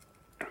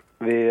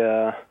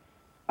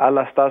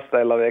 Alla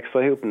stadsdelar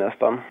växer ihop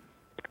nästan.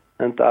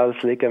 Inte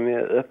alls lika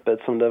mycket öppet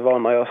som det var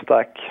när jag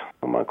stack.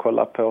 Om man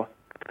kollar på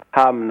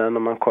hamnen,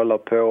 om man kollar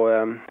på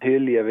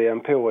Hylje vid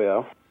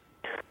Emporia.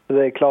 Så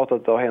det är klart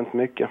att det har hänt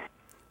mycket.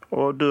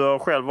 Och du har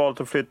själv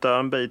valt att flytta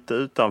en bit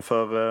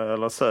utanför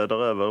eller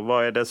söderöver.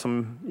 Vad är det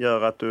som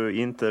gör att du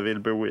inte vill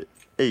bo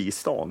i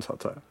stan, så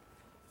att säga?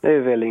 Det är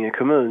väl ingen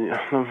kommun. Ja.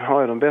 De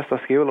har ju de bästa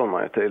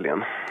skolorna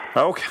tydligen.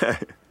 Okej.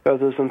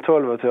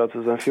 2012 och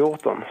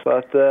 2014. Så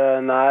att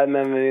nej,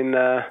 men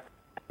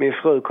min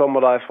fru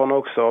kommer därifrån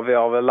också. Vi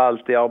har väl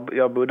alltid,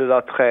 jag bodde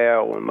där 3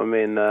 år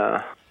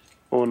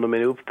under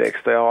min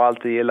uppväxt. Och jag har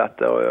alltid gillat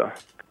det. Och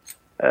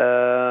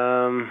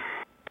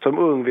som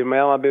ung vill man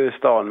gärna bo i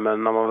stan,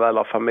 men när man väl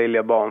har familj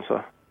och barn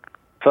så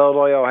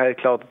föredrar jag helt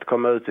klart att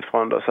komma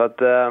utifrån då. Så att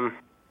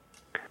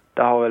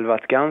det har väl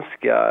varit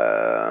ganska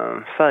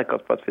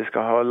säkert på att vi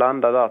ska ha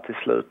landat där till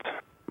slut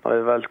när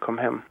vi väl kom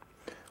hem.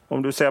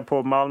 Om du ser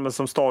på Malmö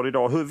som stad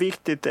idag, hur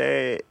viktigt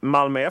är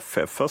Malmö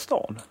FF för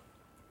stan?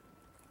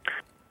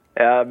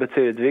 Ja,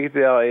 betydligt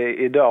viktigare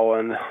idag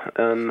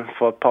än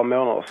för ett par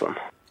månader sedan.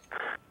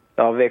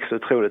 Det har växt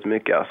otroligt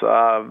mycket.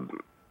 Alltså,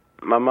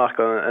 man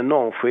märker en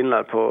enorm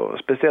skillnad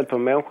speciellt på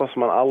människor som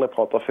man aldrig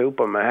pratar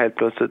fotboll med, helt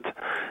plötsligt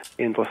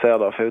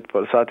intresserade av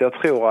fotboll. Så att jag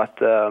tror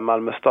att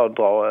Malmö stad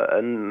drar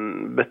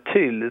en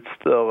betydligt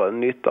större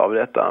nytta av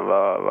detta än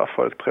vad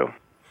folk tror.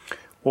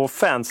 Och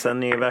fansen,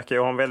 ni verkar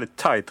ju ha en väldigt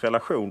tajt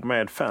relation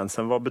med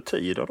fansen. Vad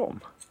betyder de?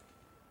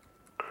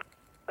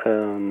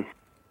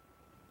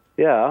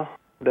 Ja,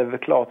 det är väl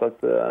klart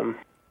att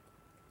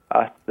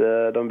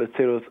de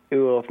betyder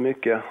oerhört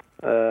mycket.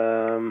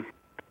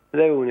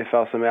 Det är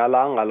ungefär som i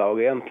alla andra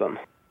lag egentligen.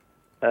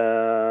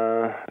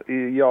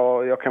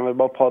 Jag kan väl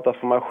bara prata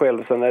för mig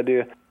själv. Sen är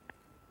det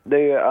är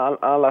ju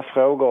alla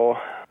frågor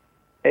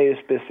är ju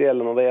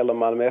speciella när det gäller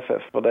Malmö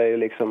FF. För det är ju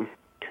liksom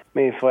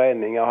min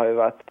förening. Jag har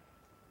ju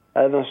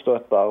även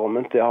stått där om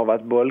inte jag har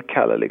varit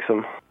bollkalle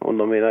liksom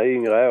under mina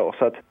yngre år.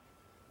 Så att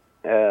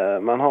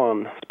man har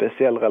en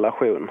speciell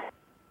relation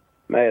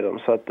med dem.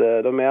 Så att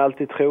de är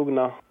alltid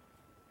trogna.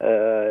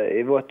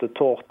 I vått och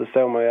torrt, det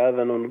såg man ju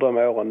även under de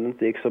åren det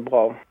inte gick så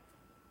bra.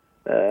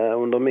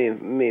 Under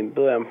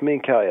min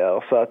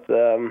karriär. Så att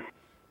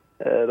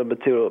det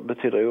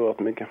betyder oerhört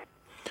mycket.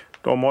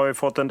 De har ju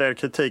fått en del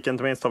kritik,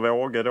 inte minst av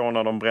Åge då,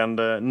 när de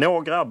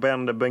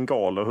brände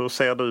bengaler. Hur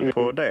ser du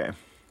på det?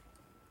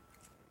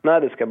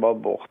 Nej, det ska bara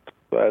bort.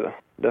 Så är det.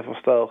 Det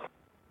förstör.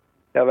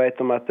 Jag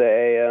vet om att det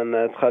är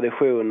en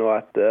tradition och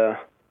att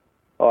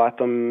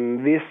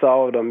vissa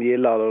av dem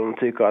gillar det och de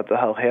tycker att det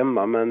hör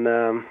hemma. Men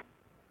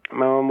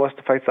man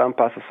måste faktiskt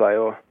anpassa sig.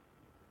 Och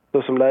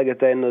så som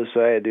läget är nu så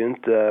är det ju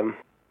inte...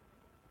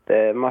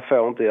 man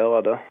får inte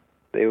göra det.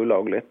 Det är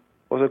olagligt.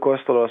 Och så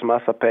kostar det oss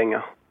massa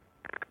pengar.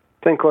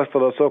 Sen kostar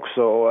det oss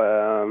också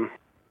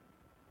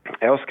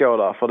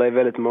åskådare. För det är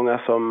väldigt många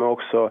som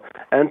också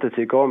inte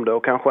tycker om det.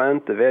 Och kanske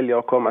inte väljer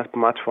att komma på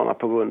matcherna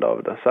på grund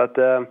av det. Så att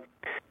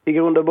i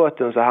grund och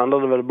botten så handlar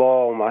det väl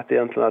bara om att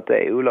egentligen att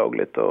det är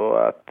olagligt.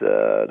 Och att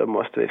då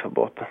måste vi få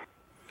bort det.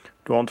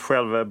 Du har inte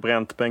själv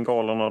bränt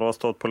bengaler när du har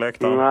stått på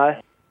läktaren?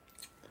 Nej,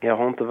 jag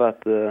har inte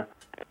varit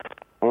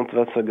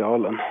så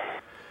galen.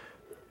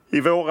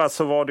 I våras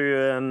så var det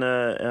ju en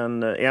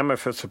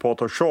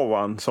MFF-supporter,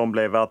 Showan, som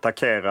blev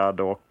attackerad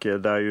och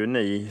där ju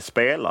ni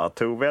spelar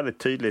tog väldigt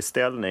tydlig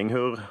ställning.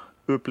 Hur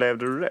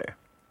upplevde du det?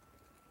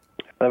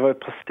 Det var ju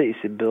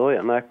precis i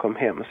början när jag kom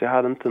hem så jag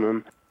hade inte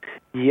någon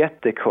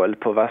jättekoll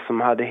på vad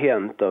som hade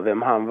hänt och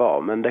vem han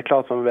var. Men det är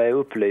klart att man blev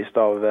upplyst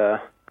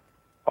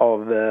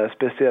av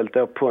speciellt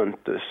då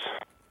Pontus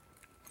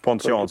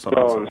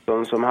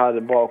Jansson som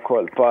hade bra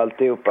koll på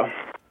alltihopa.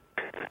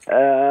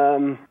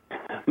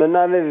 Men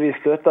när vi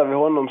stöttade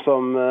honom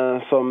som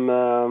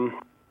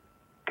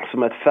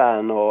ett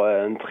fan och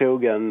en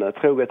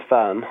troget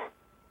fan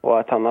och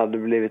att han hade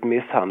blivit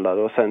misshandlad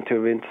och sen tog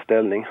vi inte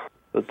ställning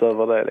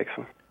utöver det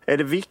liksom. Är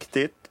det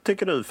viktigt,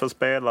 tycker du, för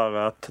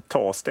spelare att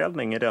ta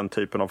ställning i den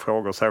typen av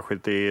frågor,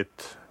 särskilt i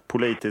ett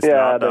politiskt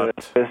laddat? Ja, det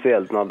är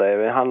speciellt när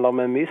det handlar om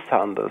en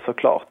misshandel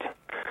såklart.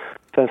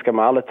 Sen ska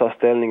man aldrig ta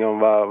ställning om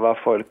vad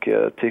folk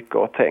tycker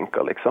och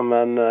tänker liksom.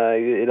 Men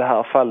i det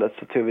här fallet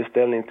så tog vi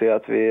ställning till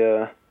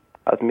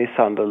att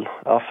misshandel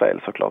är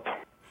fel såklart.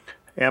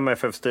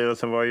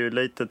 MFF-styrelsen var ju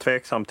lite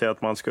tveksam till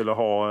att man skulle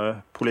ha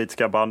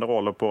politiska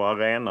banderoller på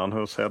arenan.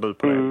 Hur ser du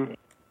på det?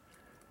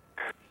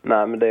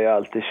 Nej, men det är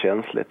alltid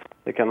känsligt.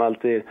 Det kan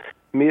alltid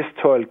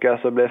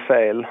misstolkas och bli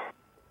fel.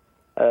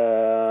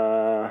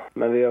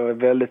 Men vi är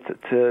väldigt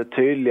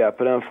tydliga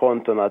på den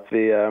fronten att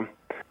vi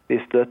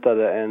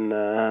stöttade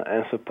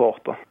en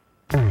supporter.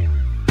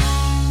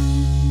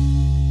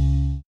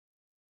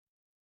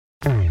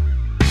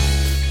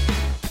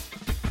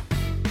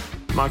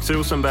 Max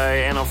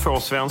Rosenberg är en av få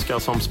svenskar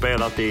som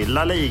spelat i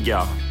La Liga,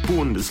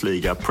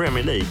 Bundesliga,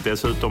 Premier League,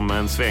 dessutom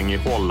en sväng i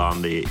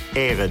Holland i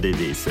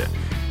Eredivisie.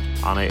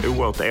 Han är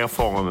oerhört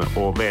erfaren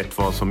och vet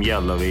vad som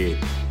gäller i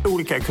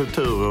olika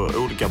kulturer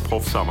och olika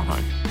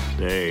proffssammanhang.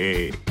 Det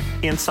är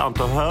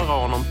intressant att höra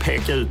honom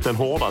peka ut den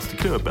hårdaste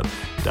klubben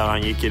där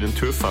han gick i den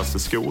tuffaste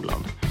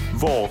skolan.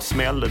 Var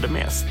smällde det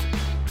mest?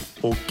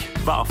 Och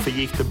varför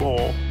gick det bra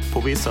på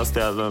vissa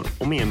ställen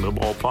och mindre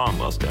bra på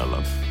andra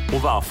ställen?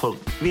 Och varför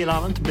vill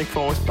han inte bli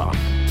kvar i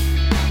Spanien?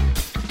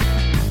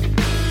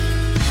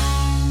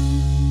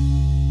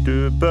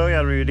 Du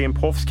började ju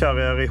din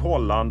proffskarriär i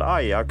Holland,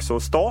 Ajax,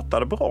 och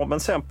startade bra, men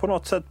sen på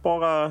något sätt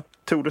bara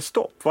tog det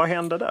stopp. Vad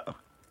hände där?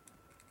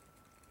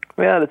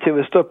 Ja, det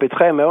tog stopp i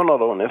 3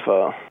 månader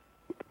ungefär.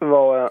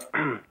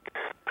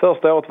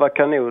 Första året var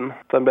kanon,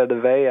 sen blev det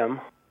VM.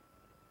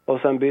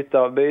 Och sen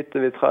bytte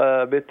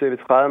vi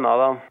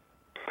tränare där.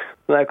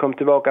 När jag kom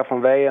tillbaka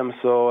från VM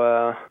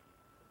så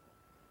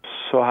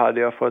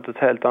hade jag fått ett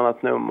helt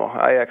annat nummer.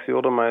 Ajax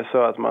gjorde man ju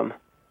så att man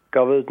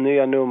gav ut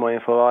nya nummer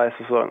inför varje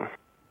säsong.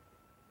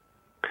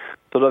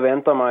 Så då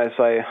väntar man ju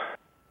sig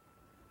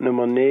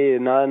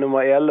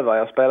nummer 11.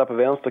 Jag spelade på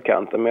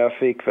vänsterkanten men jag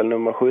fick väl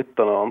nummer 17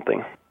 eller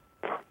någonting.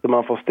 Så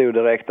man förstod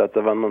direkt att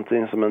det var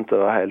någonting som inte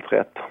var helt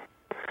rätt.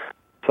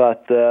 Så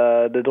att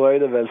det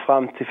dröjde väl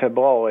fram till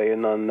februari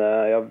innan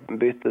jag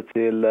bytte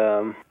till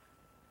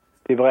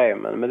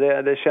Bremen. Men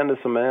det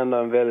kändes som ändå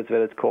en väldigt,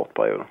 väldigt kort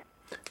period.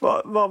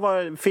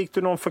 Fick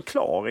du någon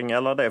förklaring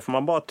eller det? Får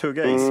man bara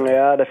tugga i sig?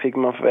 Ja, det fick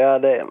man.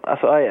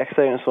 Alltså Ajax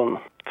är ju en sån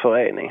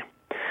förening.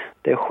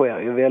 Det sker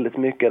ju väldigt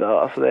mycket där.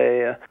 Alltså det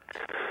är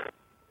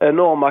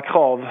enorma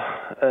krav.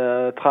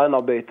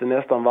 Tränarbyte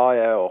nästan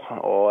varje år.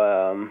 Och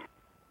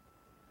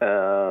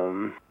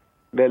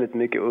väldigt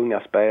mycket unga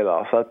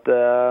spelare. Så att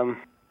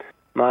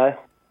nej,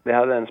 vi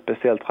hade en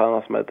speciell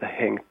tränare som hette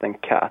Henk den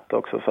Katt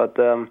också. Så att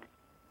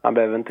han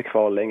blev inte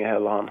kvar länge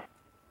heller han.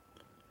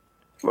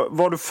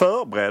 Var du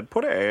förberedd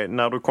på det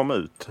när du kom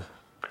ut?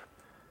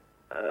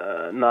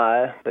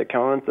 Nej, det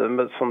kan man inte.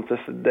 Men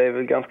det är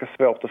väl ganska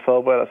svårt att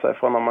förbereda sig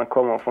för när man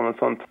kommer från ett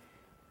sånt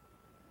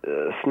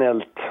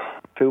snällt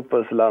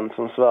fotbollsland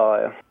som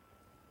Sverige.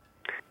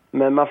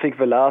 Men man fick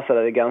väl lära sig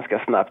det ganska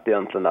snabbt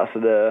egentligen. Alltså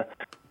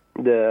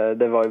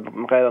det var ju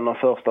redan de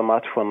första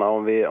matcherna.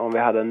 Om vi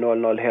hade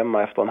 0-0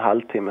 hemma efter en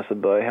halvtimme så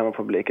började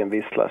hemmapubliken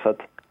vissla. Så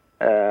att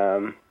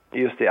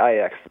just i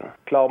Ajax,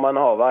 klarar man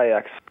av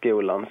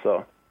Ajax-skolan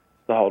så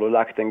har du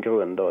lagt en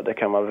grund, och det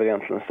kan man väl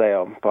egentligen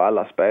säga på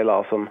alla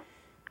spelare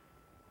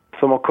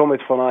som har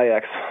kommit från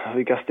Ajax.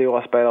 Vilka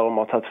stora spelare de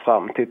har tagit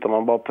fram. Tittar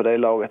man bara på det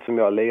laget som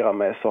jag lirar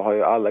med så har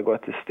ju alla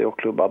gått till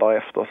storklubbar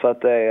därefter. Så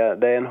att det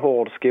är en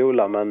hård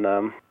skola,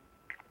 men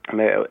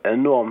med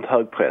enormt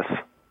hög press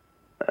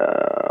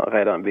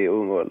redan vid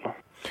ung ålder.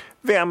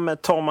 Vem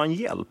tar man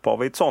hjälp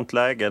av i ett sånt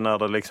läge när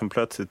det liksom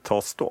plötsligt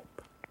tar stopp?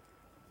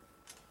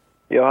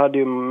 Jag hade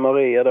ju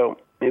Maria då.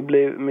 Det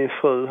blev min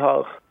fru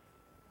här.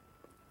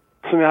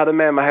 Som jag hade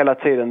med mig hela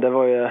tiden. Det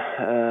var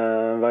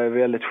ju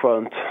väldigt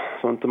skönt.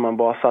 Så inte man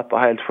bara satt där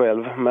helt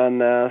själv. Men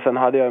sen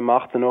hade jag ju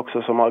Martin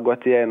också som har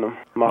gått igenom.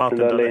 Martin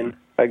Dahlin,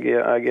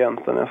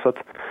 agenten. Ja. Så att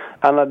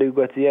han hade ju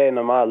gått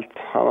igenom allt.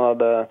 Han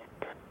hade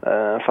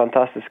en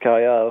fantastisk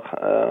karriär.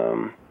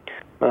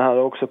 Men han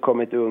hade också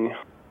kommit ung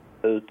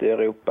ut i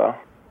Europa.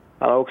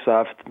 Han har också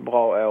haft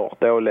bra år,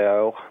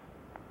 dåliga år.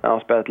 Han har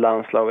spelat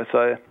landslaget.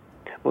 Så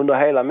under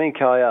hela min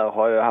karriär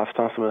har jag haft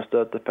han som en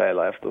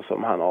stöttepelare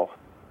eftersom han har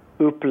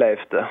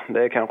upplevt det.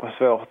 Det är kanske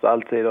svårt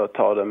alltid att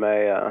ta det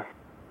med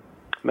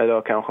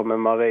då kanske med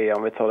Maria,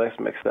 om vi tar det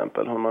som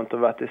exempel. Hon har inte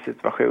varit i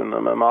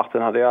situationen, men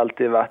Martin hade ju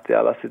alltid varit i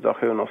alla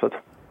situationer. Så att,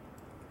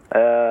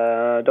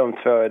 de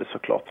två är det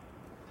såklart.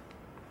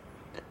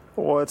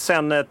 Och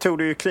sen tog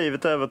du ju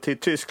klivet över till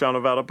Tyskland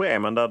och Werder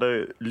Bremen där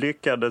du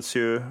lyckades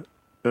ju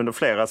under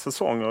flera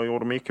säsonger och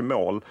gjorde mycket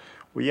mål.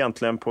 Och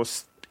egentligen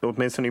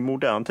åtminstone i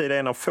modern tid är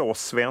en av få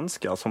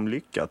svenskar som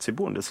lyckats i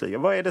Bundesliga.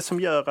 Vad är det som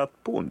gör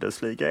att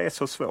Bundesliga är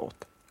så svårt?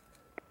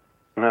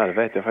 Nej, det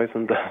vet jag faktiskt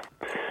inte.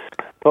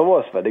 För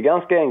oss var det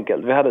ganska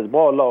enkelt. Vi hade ett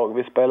bra lag.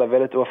 Vi spelade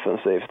väldigt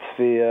offensivt.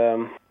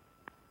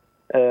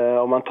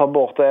 Om man tar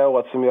bort det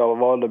året som jag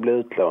valde att bli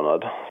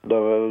utlånad,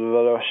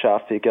 då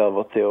Schaff gick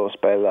över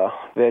till att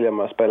välja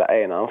med att spela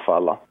en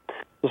anfallare.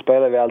 Så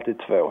spelade vi alltid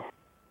två.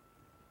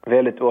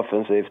 Väldigt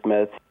offensivt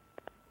med ett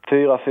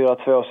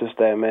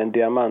 4-4-2-system med en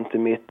diamant i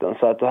mitten.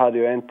 Så att då hade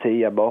jag en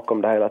 10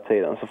 bakom det hela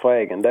tiden. Så för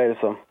egen del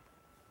så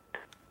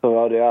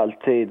var det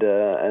alltid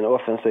en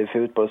offensiv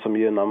fotboll som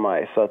gynnar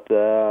mig. Så att,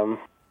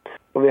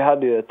 och vi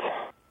hade ju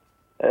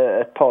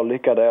ett par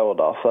lyckade år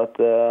där. Så att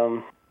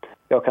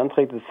jag kan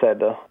inte riktigt se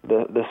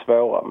det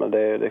svåra. Men det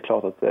är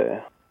klart att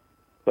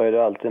så är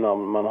det alltid när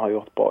man har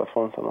gjort bra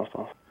ifrån sig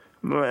någonstans.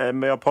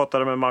 Men jag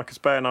pratade med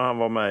Marcus Berg när han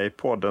var med i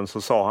podden,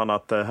 så sa han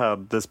att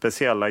det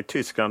speciella i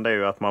Tyskland är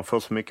ju att man får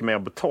så mycket mer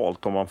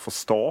betalt om man får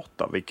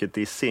starta, vilket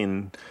i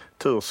sin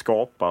tur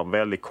skapar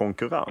väldigt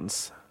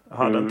konkurrens.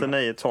 Hade inte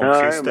ni ett sånt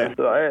system? Men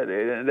så är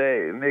det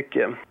är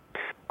mycket.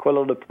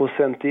 Kollar du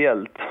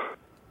procentuellt,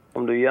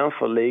 om du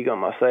jämför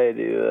ligorna så är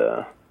det ju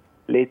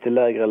lite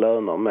lägre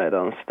löner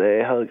medan det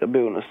är högre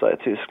bonusar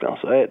i Tyskland,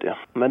 så är det.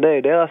 Men det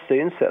är deras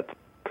synsätt.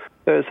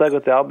 Det är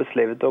säkert i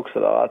arbetslivet också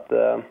där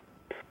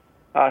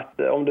att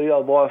om du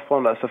gör bra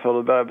ifrån dig så får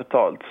du börja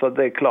betalt. Så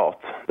det är klart,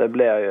 det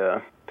blir ju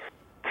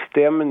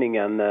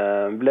stämningen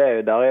blir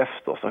ju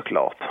därefter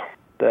såklart.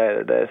 Det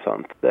är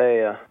sant.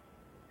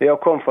 Jag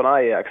kom från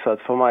Ajax så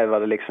att för mig var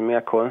det liksom mer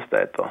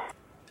konstigheter.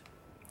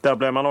 Där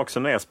blev man också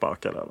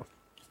nersparkad eller?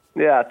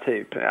 Ja,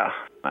 typ. Ja,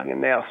 man är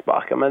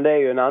nersparkad. Men det är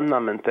ju en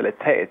annan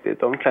mentalitet i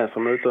ett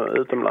omklädningsrum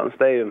utomlands.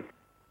 Det är ju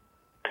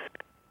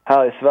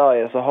här i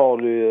Sverige så har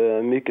du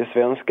ju mycket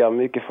svenskar,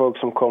 mycket folk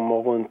som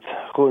kommer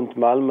runt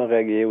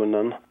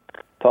Malmöregionen.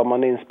 Tar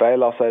man in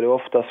spelare så är det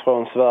oftast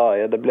från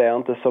Sverige. Det blir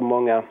inte så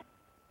många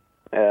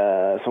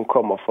som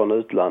kommer från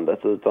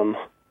utlandet, utan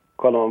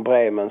kollar man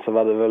Bremen så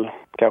var det väl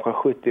kanske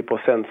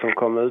 70% som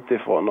kom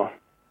utifrån.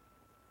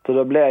 Så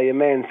då blir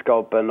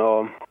gemenskapen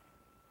och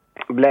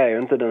blir ju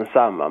inte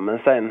densamma. Men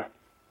sen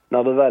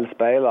när du väl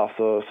spelar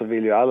så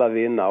vill ju alla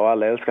vinna och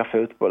alla älskar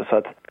fotboll. Så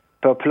att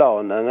på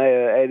planen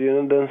är det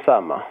ju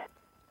densamma.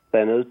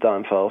 Sen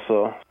utanför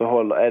så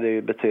är det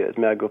ju betydligt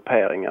mer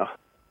grupperingar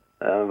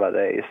än vad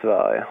det är i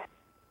Sverige.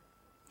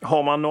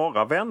 Har man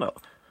några vänner?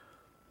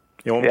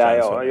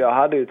 Ja, jag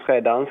hade ju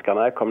 3 danskar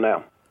när jag kom ner.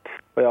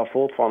 Och jag har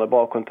fortfarande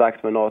bra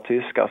kontakt med några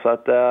tyskar. Så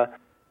att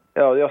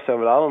jag ser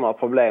väl aldrig några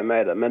problem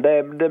med det. Men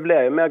det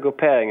blir ju mer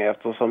grupperingar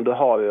eftersom du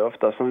har ju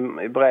ofta, som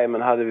i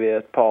Bremen hade vi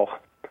ett par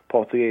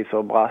portugiser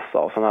och brassar.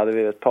 Och sen hade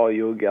vi ett par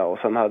juggar och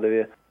sen hade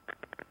vi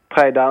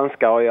 3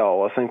 danskar och jag.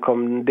 Och sen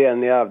kom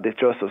den i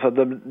Avdic också. Så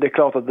det är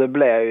klart att det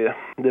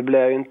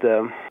blir ju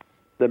inte...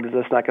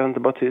 Det snackar inte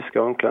bara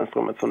tyska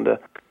omklädningsrummet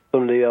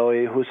som det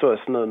gör hos oss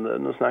nu.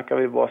 Nu snackar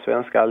vi bara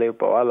svenska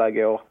allihopa och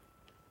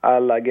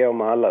alla går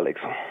med alla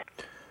liksom.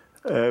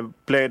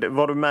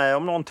 Var du med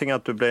om någonting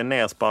att du blev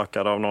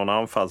nersparkad av någon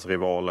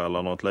anfallsrival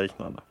eller något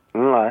liknande?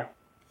 Nej,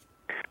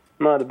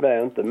 det blev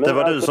jag inte. Men det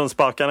var du som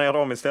sparkade ner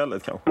dem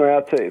istället kanske?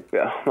 Ja, typ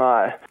ja.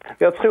 Nej.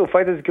 Jag tror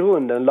faktiskt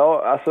grunden,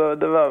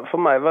 för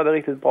mig var det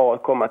riktigt bra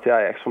att komma till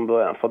Ajax från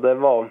början.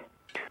 För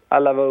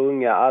alla var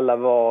unga, alla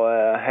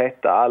var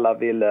heta, alla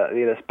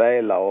ville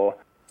spela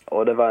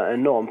och det var en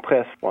enorm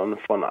press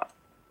från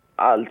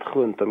allt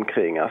runt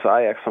omkring. Alltså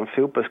Ajax som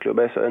fotbollsklubb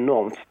är så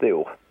enormt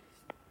stor.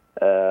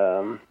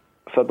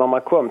 Så att när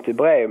man kom till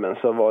Bremen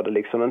så var det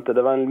liksom inte,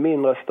 det var en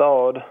mindre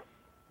stad,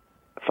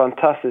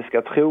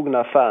 fantastiska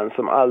trogna fans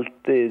som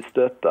alltid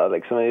stöttade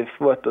liksom i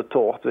vått och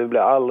torrt. Vi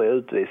blev aldrig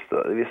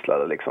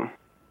utvisslade liksom.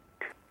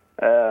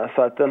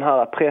 Så att den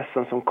här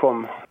pressen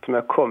som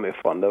jag kom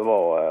ifrån, det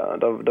var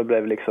då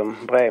blev liksom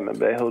Bremen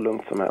blev hur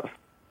lugnt som helst.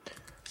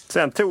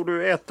 Sen tog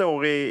du 1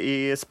 år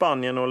i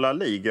Spanien och La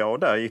Liga och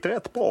där gick det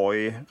rätt bra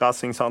i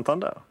Racing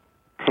Santander.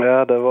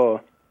 Ja, det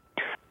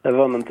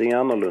var någonting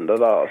annorlunda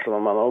där alltså,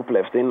 vad man har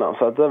upplevt innan.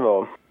 Så att det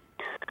var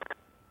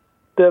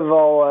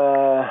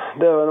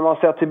när man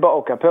ser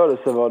tillbaka på det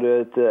så var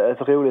det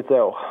ett roligt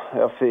år.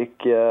 Jag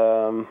fick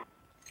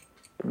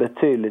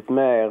betydligt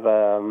mer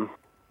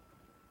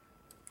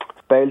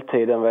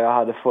speltid än vad jag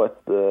hade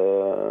fått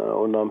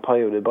under en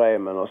period i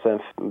Bremen och sen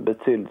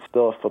betydligt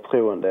större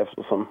förtroende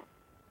eftersom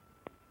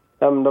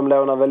de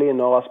lånade väl in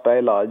några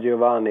spelare,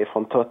 Giovanni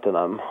från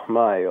Tottenham,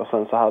 mig och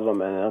sen så hade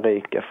de en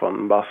Enrique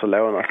från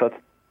Barcelona så att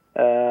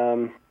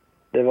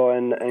det var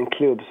en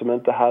klubb som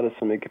inte hade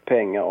så mycket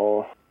pengar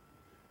och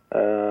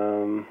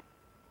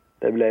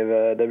det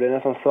blev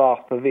nästan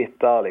svart på vitt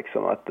där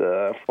liksom att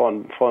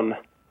från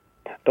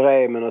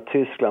Bremen och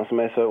Tyskland som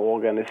är så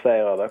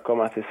organiserade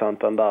komma till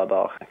Santander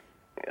där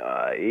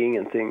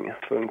ingenting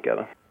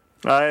funkade.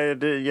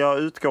 Nej, jag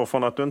utgår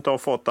från att du inte har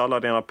fått alla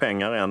dina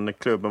pengar än.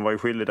 Klubben var ju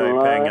skyldig dig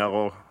pengar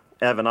och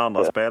även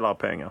andra spelare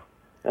pengar.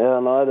 Ja,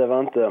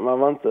 nej, man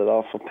var inte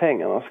där för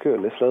pengarna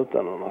skull i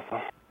slutändan alltså.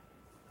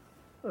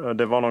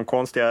 Det var någon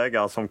konstig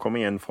ägare som kom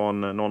in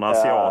från någon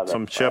asiat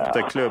som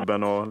köpte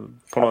klubben och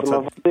på något sätt...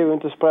 Man förstod ju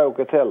inte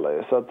språket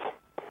heller så att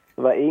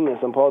det var ingen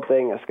som pratade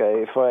engelska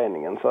i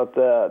föreningen så att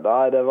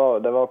det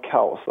var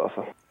kaos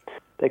alltså.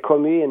 Det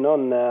kom ju in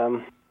någon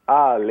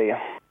Ali,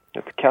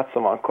 ett katt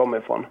som han kom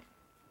ifrån.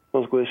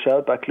 De skulle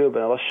köpa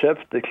klubben eller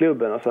köpte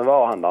klubben och sen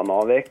var han där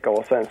några veckor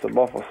och sen så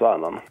bara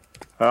försvann han.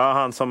 Ja,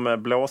 han som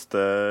blåste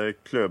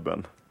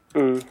klubben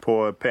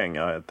på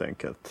pengar helt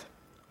enkelt.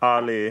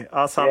 Ali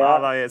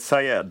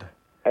Sayed.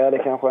 Ja, det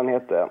kanske han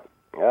hette.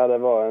 Ja, det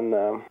var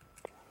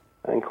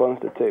en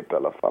konstig typ i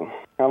alla fall.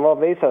 Han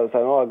visade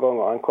sig några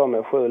gånger. Han kom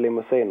med 7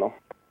 limousiner.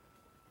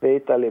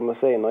 Vita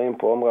limousiner in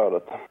på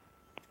området.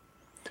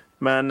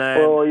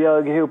 Och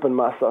ljög ihop en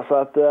massa. Så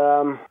att,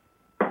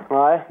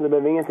 nej, det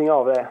blev ingenting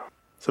av det.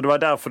 Så det var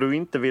därför du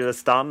inte ville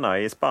stanna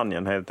i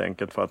Spanien helt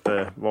enkelt, för att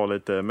det var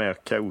lite mer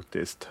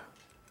kaotiskt?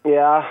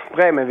 Ja,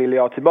 Bremen ville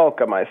jag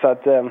tillbaka mig, så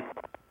att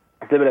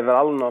det blev väl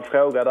aldrig någon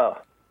fråga där.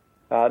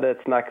 Jag hade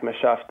ett snack med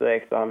Schaff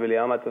direkt och han ville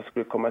gärna att jag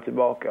skulle komma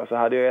tillbaka. Och så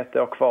hade jag 1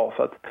 år kvar,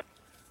 så att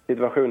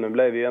situationen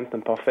blev ju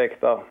egentligen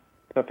perfekt där.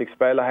 Jag fick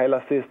spela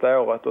hela sista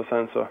året och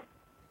sen så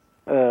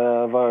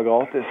var jag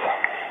gratis.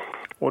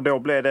 Och då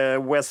blev det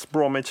West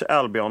Bromwich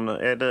Albion.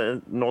 Är det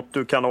något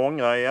du kan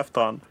ångra i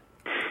efterhand?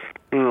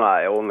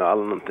 Nej, jag ångrar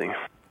aldrig någonting.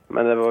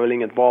 Men det var väl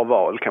inget bra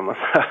val kan man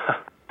säga.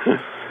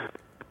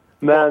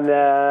 Men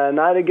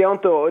nej, det går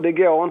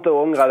inte att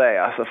ångra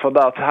det alltså. För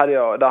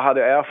där hade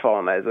jag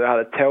erfarenhet och jag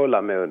hade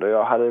tålamod och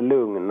jag hade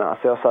lugn.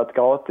 Alltså jag satt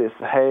gratis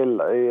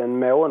i en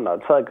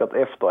månad säkert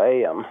efter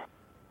EM.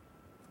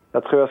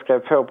 Jag tror jag skrev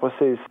på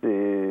precis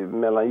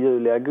mellan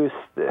juli och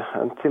augusti.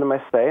 Till och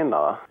med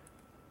senare.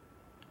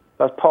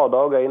 Ett par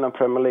dagar innan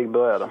Premier League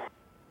började.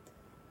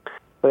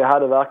 Så jag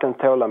hade verkligen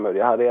tålamod.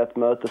 Jag hade ett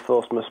möte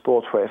först med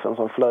sportchefen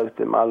som flög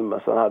till Malmö.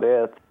 Sen hade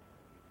jag ett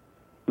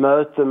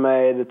möte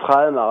med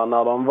tränaren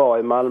när de var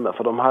i Malmö.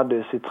 För de hade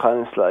ju sitt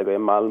träningsläger i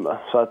Malmö.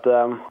 Så att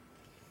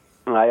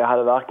nej, jag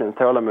hade verkligen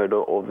tålamod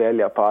att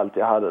välja på allt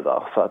jag hade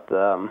där. Så att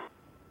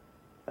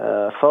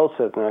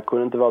förutsättningarna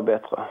kunde inte vara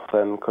bättre.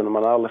 Sen kunde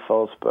man aldrig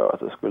förutspå att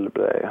det skulle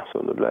bli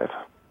som det blev.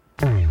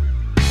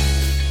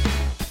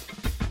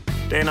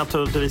 Det är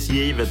naturligtvis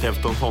givet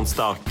efter en sån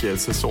stark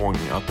säsong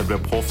att det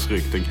blir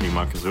proffsrykten kring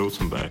Marcus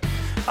Rosenberg.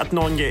 Att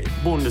någon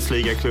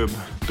Bundesliga-klubb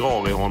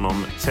drar i honom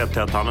sett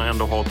till att han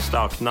ändå har ett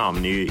starkt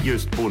namn i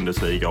just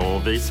Bundesliga och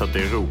visat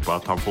i Europa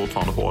att han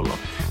fortfarande håller.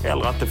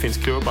 Eller att det finns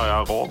klubbar i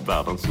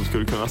arabvärlden som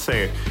skulle kunna se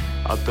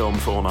att de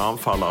får en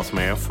anfallare som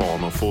är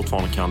erfaren och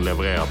fortfarande kan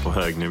leverera på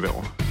hög nivå.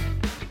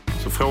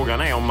 Så frågan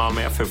är om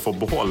Malmö FF får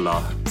behålla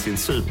sin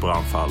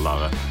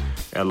superanfallare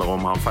eller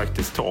om han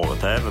faktiskt tar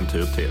ett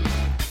äventyr till.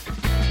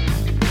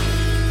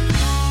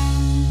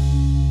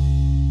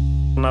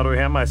 när du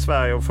är hemma i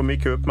Sverige och får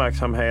mycket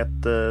uppmärksamhet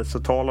så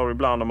talar du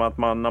ibland om att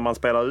när man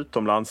spelar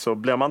utomlands så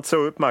blir man inte så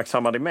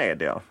uppmärksammad i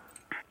media.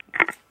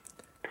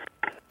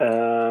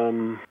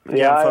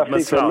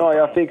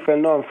 Jag fick väl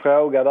någon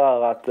fråga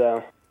där att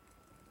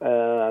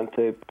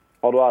typ,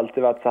 har du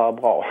alltid varit så här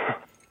bra?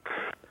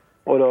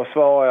 Och då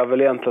svarar jag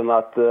väl egentligen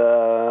att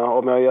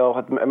om jag gör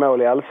ett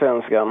mål i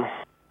Allsvenskan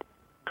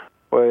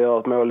och jag gör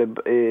ett mål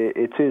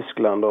i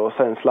Tyskland och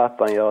sen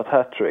Zlatan gör ett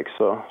hattrick,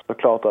 så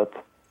klart att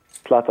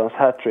Zlatans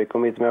hattrick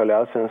och mitt mål i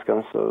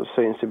Allsvenskan så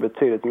syns ju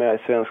betydligt mer i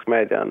svensk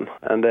media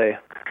än det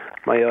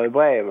man gör i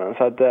breven.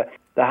 Så att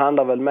det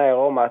handlar väl mer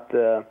om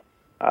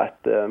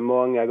att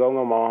många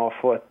gånger man har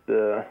fått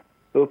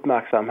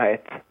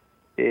uppmärksamhet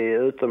i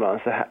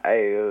utomlands så är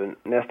ju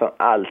nästan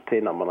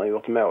alltid när man har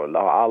gjort mål. Det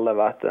har aldrig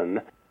varit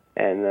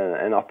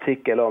en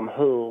artikel om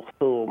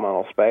hur man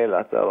har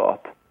spelat eller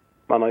att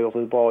man har gjort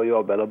ett bra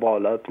jobb eller bra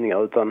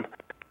löpningar, utan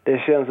det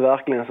känns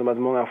verkligen som att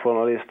många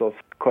journalister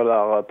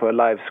kollar på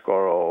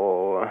livescore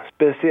och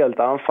speciellt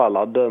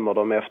anfallare dömer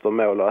dem efter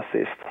mål och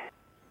assist.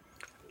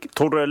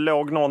 Tror du det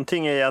låg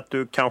någonting i att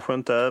du kanske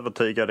inte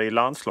övertygade i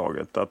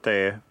landslaget att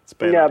det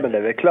spelade? Ja, men det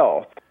är väl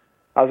klart.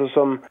 Alltså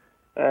som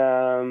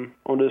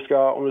om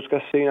du ska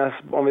synas,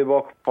 om vi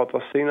bara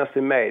pratar synas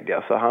i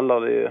media, så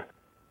handlar det ju,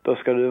 då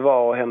ska du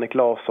vara Henrik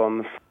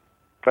Larsson,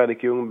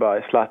 Fredrik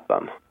Ljungberg,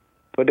 Zlatan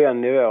på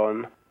den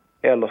nivån,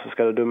 eller så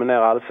ska du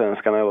dominera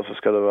Allsvenskan, eller så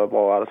ska du vara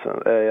bra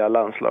i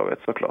landslaget,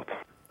 såklart.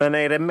 Men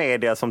är det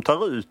media som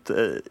tar ut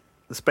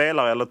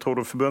spelare, eller tror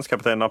du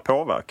förbundskaptenerna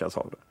påverkas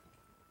av det?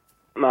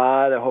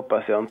 Nej, det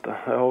hoppas jag inte.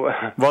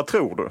 Vad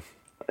tror du?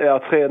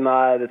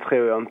 Nej, det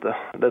tror jag inte.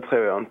 Det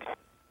tror jag inte.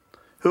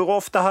 Hur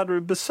ofta hade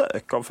du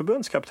besök av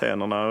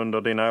förbundskaptenerna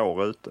under dina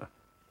år ute?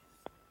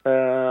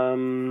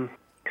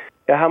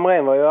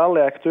 Hamrén var ju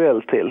aldrig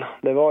aktuell till.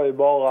 Det var ju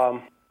bara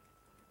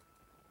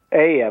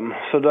EM,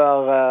 så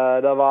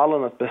där var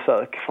aldrig något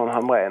besök från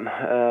Hamrén.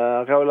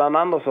 Roland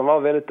Andersson var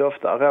väldigt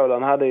ofta.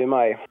 Roland hade ju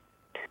mig.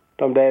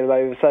 De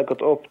delade ju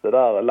säkert upp det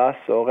där,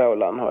 Lasse och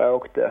Roland, och jag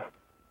åkte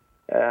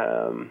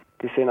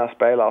till sina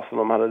spelare som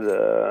de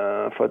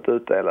hade fått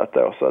utdelat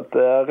då. Så att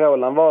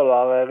Roland var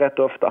där rätt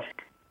ofta.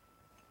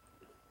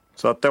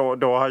 Så att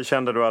då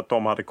kände du att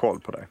de hade koll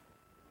på dig?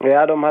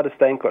 Ja, de hade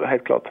stenkoll,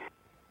 helt klart.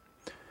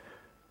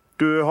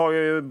 Du har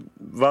ju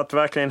varit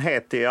verkligen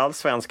het i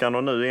Allsvenskan,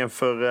 och nu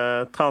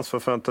inför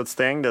transferfönstret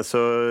stängde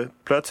så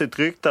plötsligt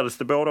ryktades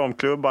det både om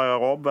klubbar i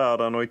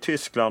arabvärlden och i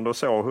Tyskland och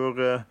så.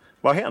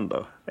 Vad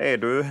händer? Är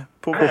du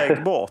på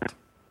väg bort?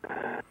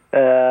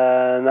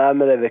 Nej, men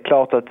det är väl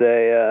klart att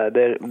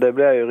det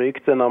blir ju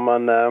rykte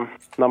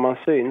när man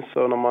syns,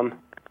 och när man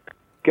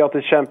går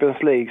till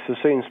Champions League så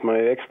syns man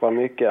ju extra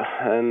mycket.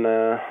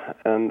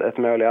 Ett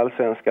mål i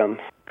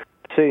Allsvenskan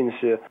syns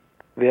ju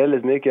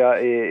väldigt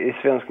mycket i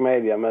svensk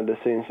media, men det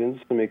syns ju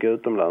inte så mycket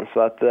utomlands. Så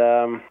att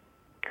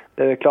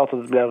det är klart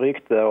att det blir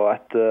rykte, och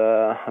att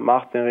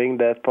Martin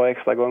ringde ett par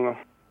extra gånger.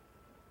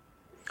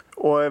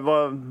 Och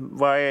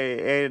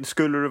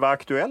skulle du vara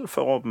aktuell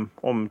för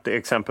om det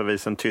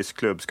exempelvis en tysk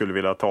klubb skulle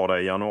vilja ta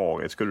dig i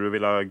januari? Skulle du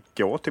vilja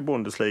gå till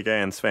Bundesliga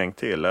en sväng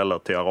till, eller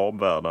till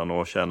arabvärlden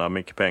och tjäna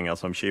mycket pengar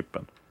som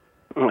Chippen?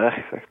 Ja,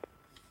 exakt.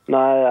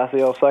 Nej, alltså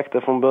jag har sagt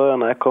det från början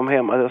när jag kom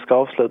hem att jag ska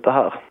avsluta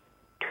här.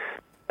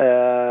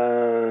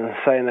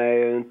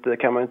 Sen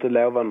kan man inte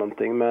lova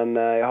någonting, men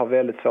jag har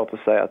väldigt svårt att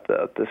säga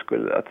att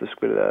det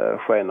skulle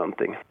ske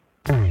någonting.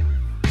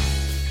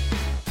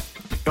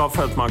 Jag har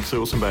följt Max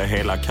Rosenberg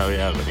hela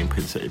karriären i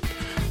princip,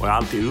 och jag har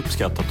alltid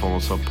uppskattat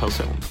honom som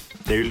person.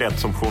 Det är ju lätt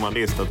som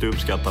journalist att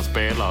uppskatta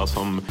spelare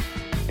som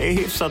är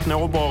hyfsat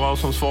nåbara och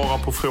som svarar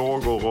på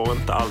frågor och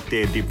inte alltid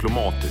är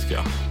diplomatiska.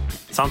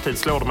 Samtidigt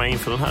slår det mig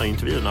inför den här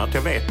intervjun att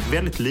jag vet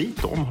väldigt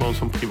lite om honom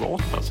som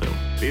privatperson.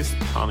 Visst,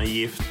 han är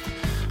gift,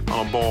 han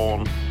har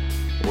barn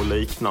och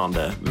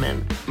liknande, men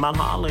man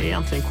har aldrig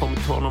egentligen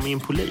kommit honom in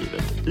på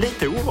livet.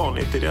 Lite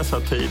ovanligt i dessa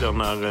tider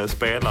när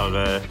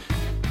spelare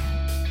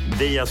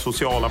via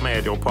sociala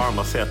medier och på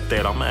andra sätt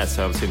delar med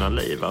sig av sina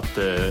liv. Att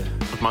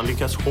man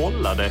lyckas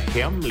hålla det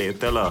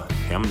hemligt, eller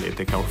hemligt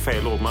är kanske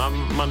fel ord, men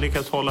man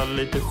lyckas hålla det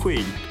lite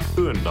skylt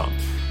undan.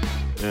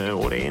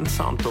 Och det är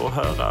intressant att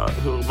höra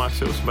hur Max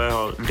Rosenberg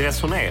har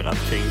resonerat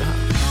kring det här.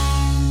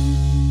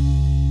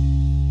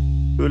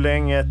 Hur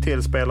länge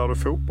till spelar du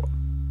fotboll?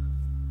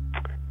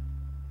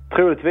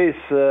 Troligtvis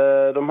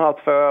de här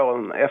 2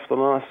 åren efter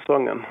den här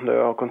säsongen, då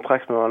jag har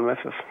kontrakt med Malmö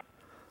FF.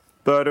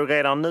 Börjar du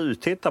redan nu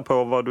titta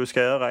på vad du ska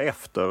göra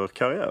efter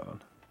karriären?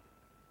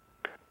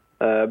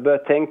 Börjar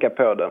tänka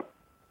på det.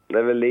 Det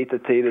är väl lite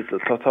tidigt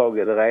att ta tag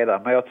i det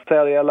redan. Men jag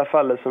ser det i alla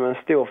fall som en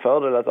stor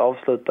fördel att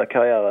avsluta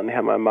karriären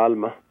hemma i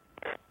Malmö.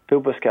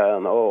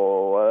 Fotbollskarriären.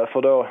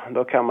 För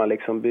då kan man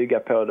liksom bygga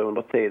på det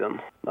under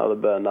tiden när det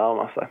börjar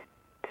närma sig.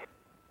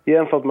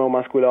 Jämfört med om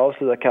man skulle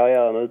avsluta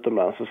karriären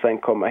utomlands och sen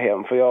komma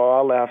hem. För jag har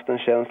aldrig haft en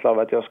känsla av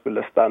att jag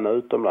skulle stanna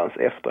utomlands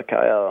efter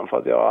karriären. För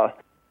att jag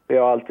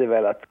har alltid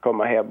velat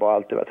komma hem och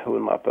alltid varit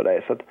 100 på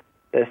det. Så att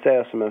det ser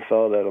jag som en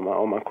fördel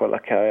om man kollar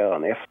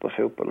karriären efter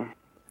fotbollen.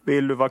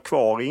 Vill du vara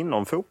kvar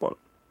inom fotboll?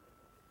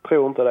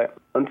 Tror inte det.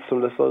 Inte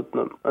som det ser ut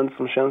nu. Inte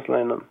som känslan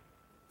är nu.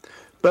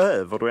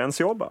 Behöver du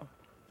ens jobba?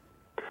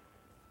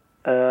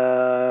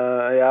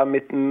 Ja,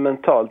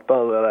 mentalt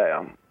behöver jag det.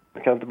 Ja.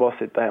 Jag kan inte bara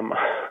sitta hemma.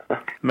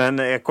 Men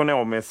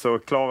ekonomiskt så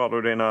klarar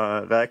du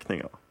dina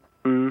räkningar?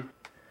 Mm.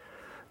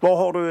 Vad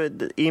har du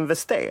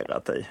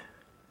investerat i?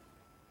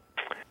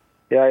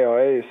 Ja,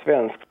 jag är ju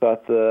svensk så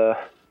att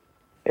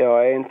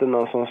jag är inte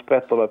någon som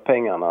sprätter med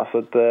pengarna. Så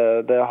att,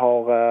 det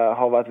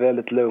har varit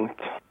väldigt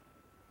lugnt.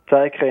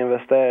 Säkra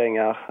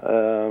investeringar.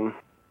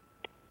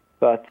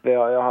 Så att jag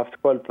har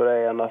haft koll på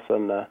det ända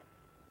sen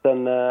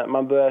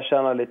man började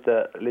tjäna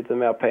lite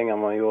mer pengar än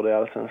man gjorde i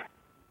Allsvenskan.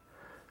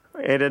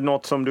 Är det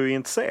något som du är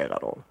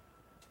intresserad av?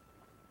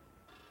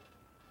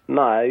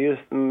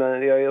 Nej,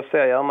 men jag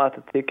ser gärna att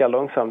det tickar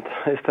långsamt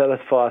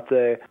istället för att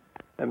det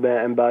är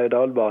en berg- och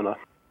dalbana.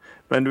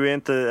 Men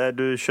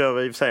du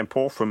kör i och för sig en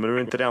Porsche, men du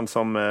är inte den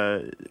som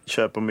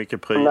köper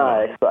mycket prylar?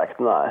 Nej, exakt.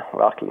 Nej,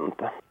 verkligen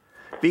inte.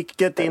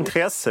 Vilket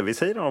intresse vid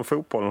sidan av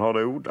fotbollen har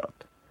du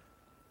odlat?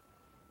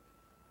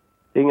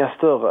 Inga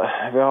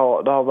större. Det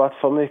har varit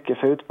för mycket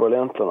fotboll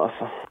egentligen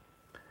alltså.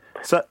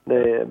 Så...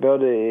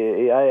 Både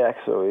i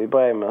Ajax och i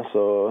Bremen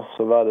så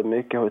var det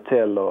mycket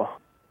hotell och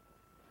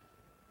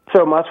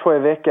 2 matcher i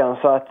veckan.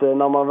 Så att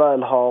när man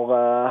väl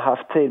har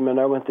haft tid med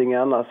någonting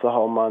annat så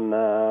har man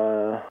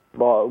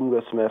bara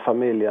umgåtts med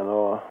familjen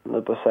och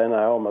nu på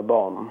senare år med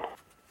barnen.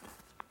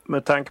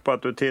 Med tanke på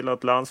att du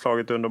tillhört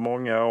landslaget under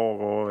många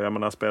år och jag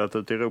menar spelat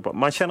ut i Europa.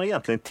 Man känner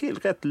egentligen till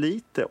rätt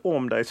lite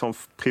om dig som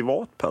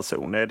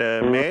privatperson. Är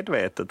det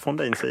medvetet från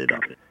din sida?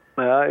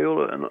 Jag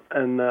gjorde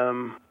en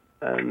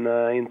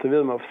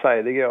intervju med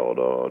Offside igår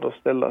och då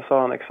sa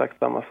han exakt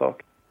samma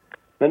sak.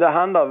 Men det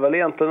handlar väl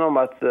egentligen om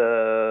att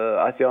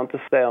jag inte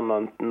ser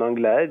någon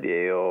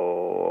glädje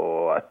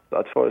och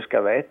att folk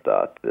ska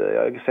veta att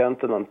jag ser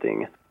inte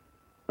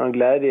någon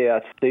glädje i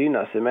att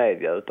synas i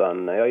media,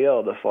 utan jag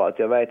gör det för att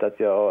jag vet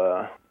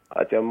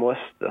att jag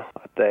måste.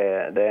 Att det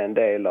är en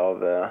del av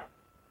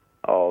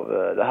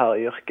det här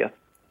yrket.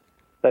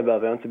 Det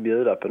behöver jag inte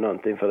bjuda på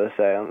någonting för det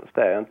ser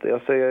jag inte.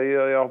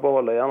 Jag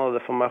behåller gärna det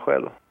för mig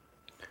själv.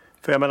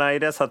 För jag menar i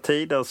dessa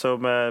tider så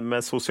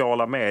med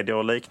sociala medier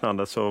och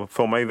liknande så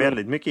får man ju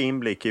väldigt mycket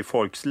inblick i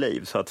folks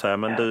liv så att säga.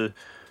 Men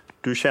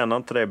du känner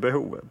inte det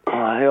behovet?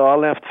 Nej, jag har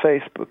aldrig haft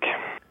Facebook.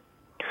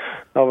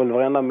 Jag har väl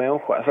varenda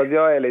människa. Så att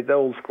jag är lite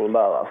old school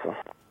där alltså.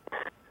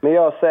 Men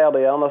jag ser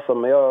det gärna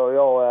som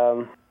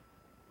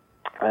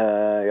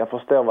jag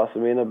förstår vad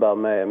som innebär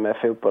med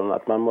fotbollen.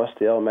 Att man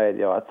måste göra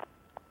media.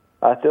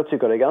 Att jag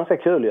tycker det är ganska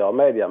kul att göra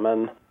media.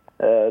 Men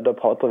då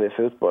pratar vi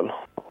fotboll.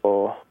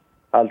 Och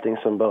allting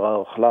som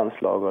berör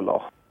landslag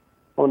eller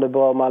om det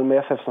berör Malmö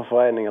FF som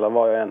förening eller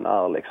vad jag än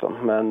är liksom.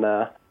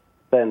 Men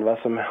sen vad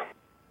som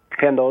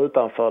händer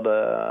utanför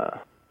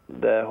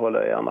det håller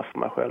jag gärna för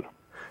mig själv.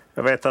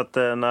 Jag vet att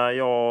när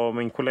jag och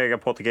min kollega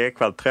Patrik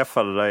Ekwall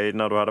träffade dig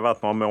när du hade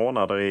varit några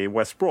månader i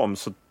West Brom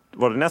så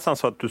var det nästan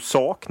så att du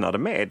saknade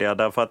media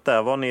därför att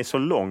där var ni så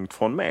långt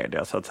från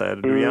media så att säga.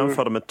 Du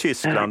jämförde med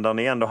Tyskland där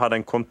ni ändå hade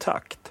en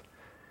kontakt.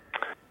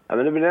 Ja,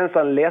 men det blir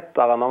nästan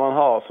lättare när man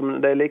har,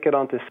 som det är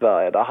likadant i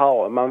Sverige,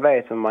 där man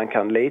vet vem man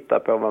kan lita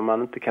på och vad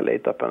man inte kan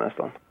lita på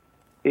nästan.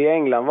 I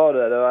England var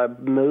det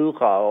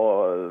murar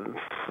och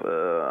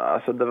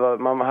alltså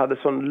man hade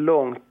sån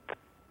långt,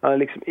 man hade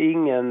liksom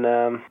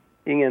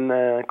ingen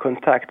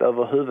kontakt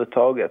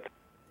överhuvudtaget.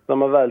 När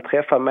man väl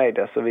träffade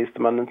media så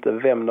visste man inte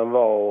vem de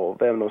var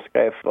och vem de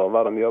skrev för och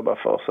vad de jobbar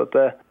för. Så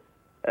att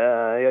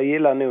jag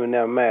gillar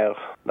nog mer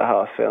det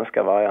här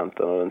svenska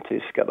varianten och den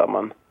tyska där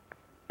man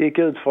gick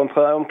ut från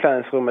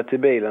omklädningsrummet till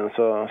bilen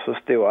så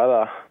stod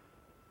alla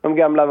de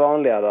gamla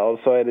vanliga där och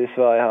så är det i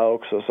Sverige här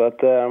också. Så att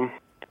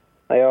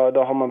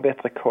då har man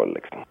bättre koll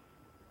liksom.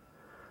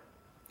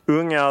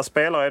 Unga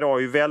spelare idag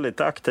är ju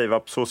väldigt aktiva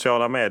på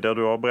sociala medier.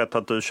 Du har berättat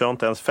att du kör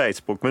inte ens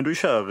Facebook, men du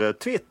kör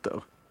Twitter.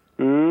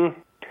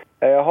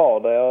 Jag har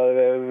det. Jag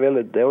är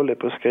väldigt dålig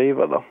på att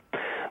skriva där.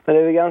 Men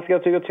det är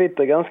jag tycker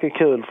Twitter är ganska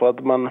kul för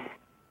att man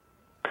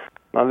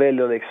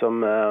väljer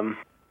liksom...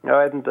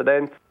 jag vet inte, det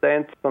är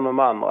inte som de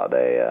andra.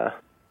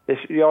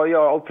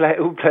 Jag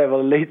upplever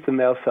det lite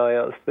mer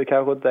seriöst. Det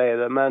kanske inte är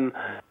det, men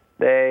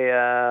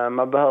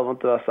man behöver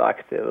inte vara så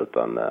aktiv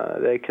utan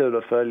det är kul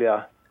att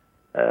följa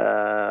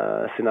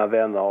sina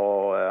vänner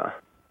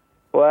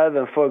och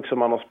även folk som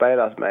man har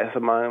spelat med så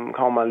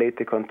har man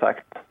lite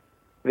kontakt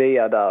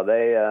via där.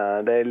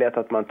 Det är lätt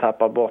att man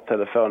tappar bort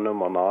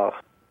telefonnummer när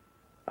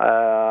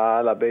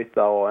alla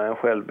byter och en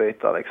själv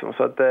byter liksom.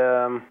 Så att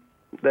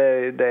det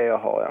är det jag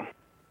har, ja.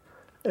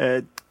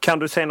 Kan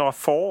du se några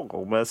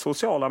faror med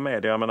sociala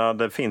medier? Jag menar,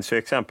 det finns ju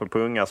exempel på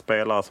unga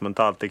spelare som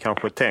inte alltid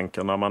kanske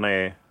tänker när man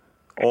är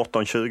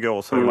 18-20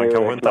 år så man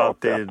kanske inte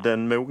alltid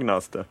den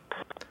mognaste.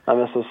 Ja,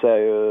 men så ser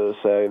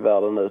ju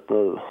världen ut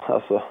nu.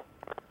 Alltså,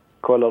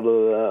 kollar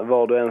du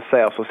var du än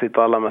ser så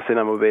sitter alla med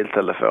sina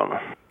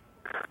mobiltelefoner.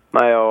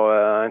 När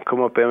jag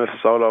kom upp i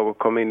MFFs A-lag och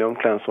kom in i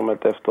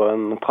omklädningsrummet efter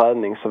en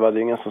träning så var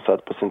det ingen som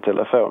satt på sin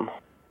telefon.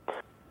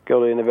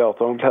 Går du in i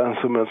vårt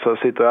omklädningsrum så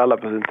sitter alla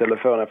på sin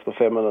telefon efter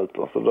 5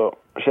 minuter. Så då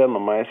känner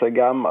man sig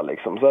gammal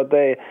liksom. Så att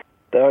det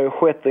har ju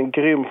skett en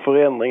grym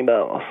förändring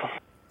där alltså.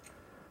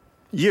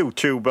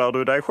 YouTuber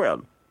du dig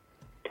själv?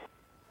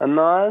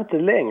 Nej, inte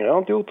längre. Jag har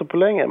inte gjort det på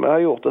länge, men jag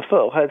har gjort det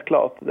förr, helt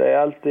klart. Det är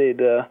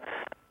alltid...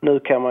 Nu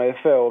kan man ju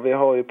få... Vi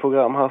har ju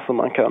program här som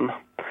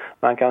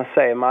man kan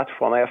se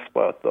matcherna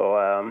efteråt och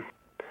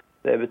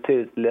det är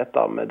betydligt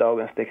lättare med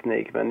dagens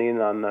teknik. Men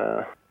innan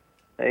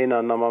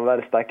när man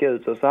väl stack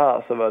ut och så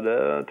här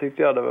så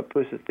tyckte jag det var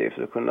positivt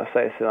att kunna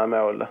se sina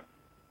mål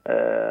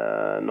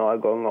några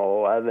gånger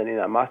och även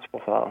innan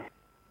matcher så här.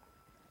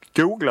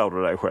 Googlar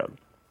du dig själv?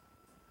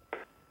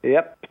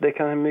 Japp, det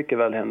kan mycket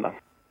väl hända.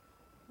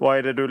 Vad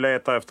är det du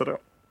letar efter då?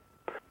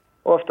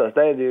 Oftast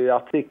är det ju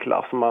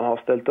artiklar som man har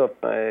ställt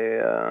upp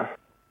med,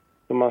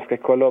 som man ska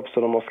kolla upp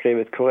så de har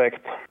skrivit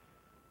korrekt.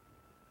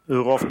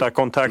 Hur ofta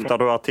kontaktar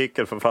du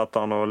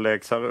artikelförfattaren och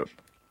läxar upp?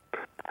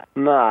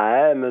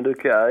 Nej, men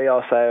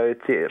jag säger ju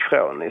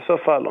ifrån i så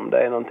fall om det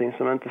är någonting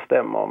som inte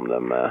stämmer.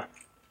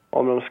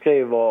 Om de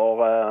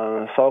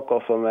skriver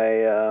saker som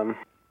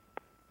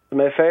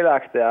är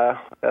felaktiga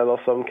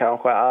eller som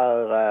kanske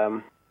är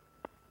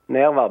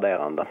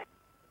nedvärderande.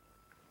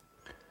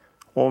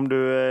 Om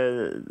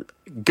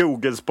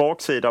Googles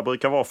baksida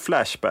brukar vara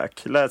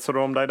Flashback. Läser du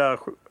om dig där?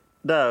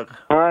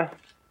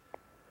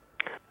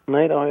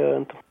 Nej, det har jag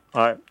inte.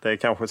 Nej, det är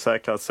kanske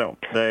säkrast så.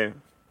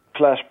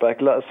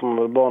 Flashback läser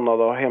man bara när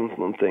det har hänt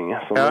någonting.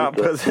 Som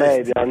inte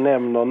media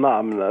nämner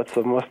namnet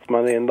så måste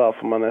man in där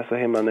för man är så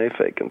himla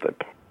nyfiken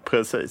typ.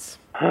 Precis.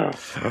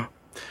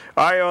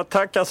 Ja, jag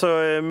tackar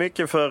så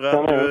mycket för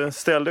att du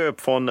ställde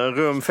upp från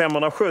rum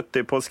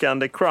 570 på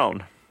Scandic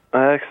Crown.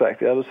 Nej,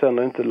 exakt. Ja, du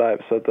sänder inte live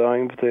så att det har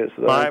ingen betydelse.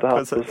 Nej,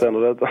 precis.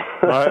 Detta.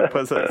 Nej,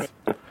 precis.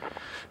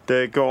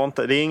 Det går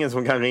inte. Det är ingen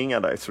som kan ringa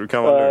dig så du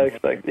kan vara lugn.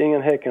 Exakt.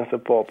 Ingen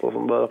Häcken-supporter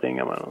som börjar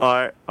ringa med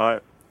någon. Nej.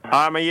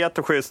 Nej, men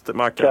jätteschysst,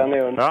 Mackan.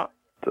 Kanon. Ja,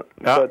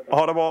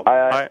 ha det bra.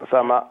 Hej.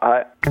 Samma.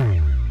 Hej.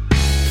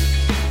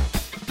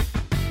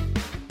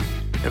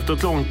 Efter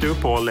ett långt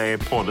uppehåll är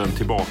podden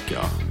tillbaka.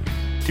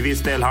 Till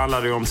viss del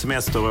handlar det om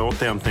semester och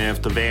återhämtning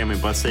efter VM i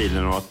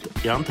Brasilien och att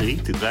jag inte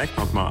riktigt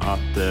räknat med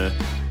att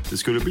det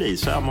skulle bli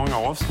så här många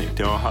avsnitt.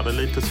 Jag hade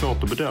lite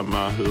svårt att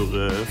bedöma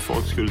hur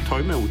folk skulle ta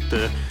emot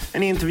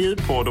en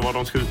intervjupodd och vad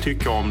de skulle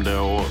tycka om det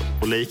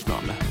och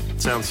liknande.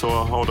 Sen så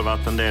har det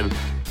varit en del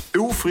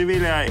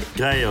ofrivilliga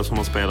grejer som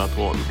har spelat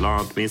roll. Bland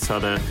annat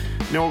missade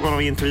någon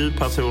av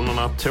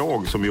intervjupersonerna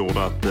tåg som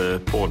gjorde att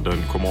podden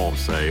kom av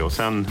sig. Och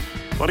sen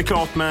var det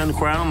klart med en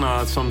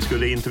stjärna som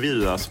skulle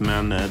intervjuas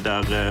men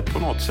där på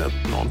något sätt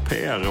någon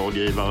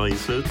PR-rådgivare i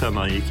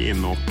slutändan gick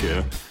in och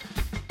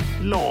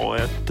la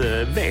ett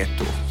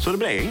veto. Så det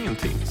blev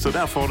ingenting. Så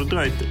därför har det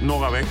dröjt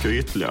några veckor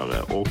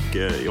ytterligare och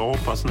jag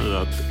hoppas nu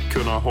att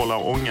kunna hålla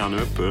ångan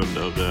uppe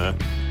under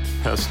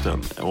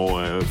hösten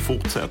och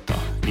fortsätta.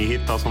 Ni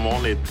hittar som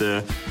vanligt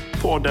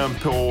podden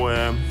på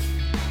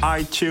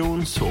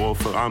iTunes och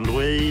för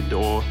Android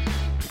och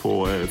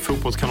på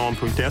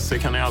fotbollskanalen.se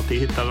kan ni alltid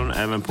hitta den,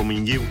 även på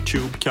min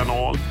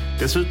YouTube-kanal.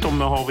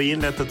 Dessutom har vi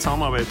inlett ett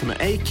samarbete med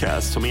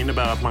Acast som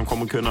innebär att man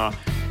kommer kunna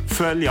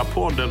följa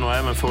podden och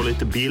även få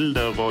lite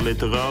bilder och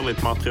lite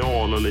rörligt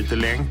material och lite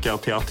länkar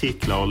till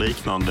artiklar och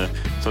liknande.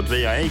 Så att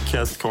via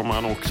Acast kommer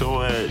man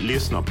också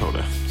lyssna på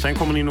det. Sen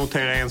kommer ni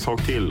notera en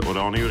sak till och det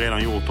har ni ju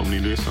redan gjort om ni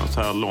lyssnar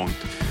så här långt.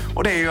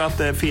 Och det är ju att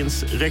det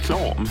finns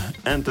reklam.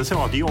 Inte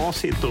så att jag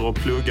sitter och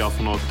pluggar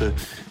för något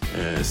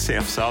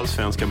SEFs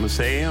Allsvenska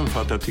museum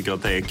för att jag tycker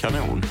att det är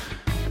kanon.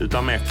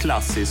 Utan mer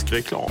klassisk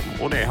reklam.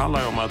 Och det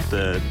handlar ju om att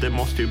det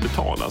måste ju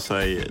betala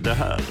sig det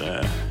här.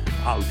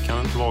 Allt kan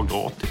inte vara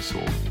gratis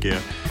och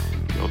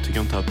jag tycker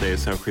inte att det är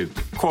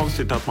särskilt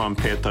konstigt att man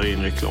petar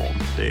in reklam.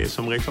 Det är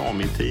som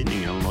reklam i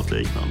tidning eller något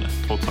liknande.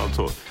 Trots allt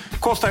så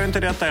kostar ju inte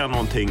detta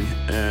någonting.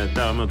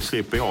 Däremot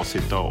slipper jag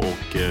sitta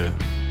och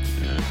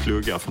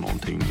plugga för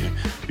någonting,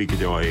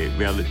 vilket jag är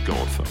väldigt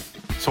glad för.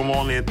 Som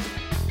vanligt,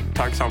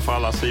 tacksam för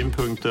alla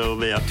synpunkter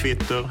via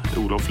Twitter,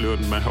 Olof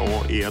Lund med H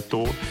i ett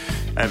ord.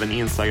 Även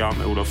Instagram,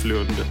 Olof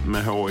Lund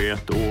med H i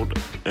ett ord.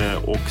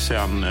 Och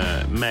sen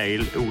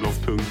mail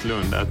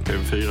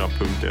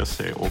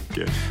olof.lund@tv4.se. Och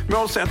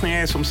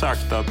målsättningen är som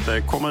sagt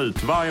att komma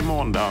ut varje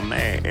måndag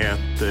med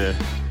ett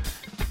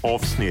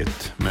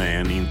avsnitt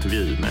med en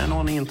intervju med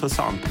någon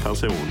intressant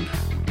person.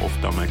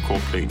 Ofta med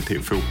koppling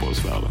till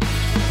fotbollsvärlden.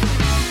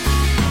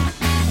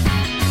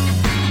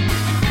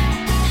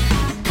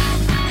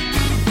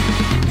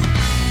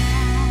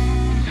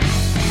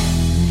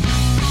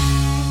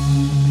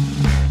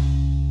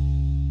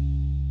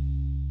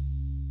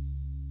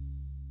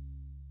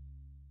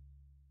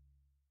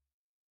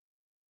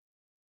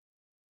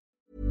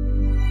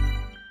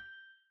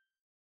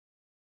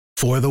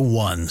 For the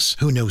ones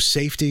who know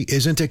safety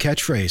isn't a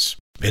catchphrase,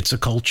 it's a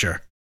culture.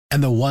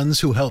 And the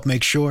ones who help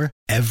make sure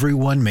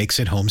everyone makes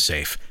it home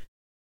safe.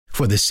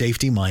 For the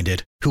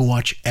safety-minded who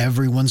watch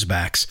everyone's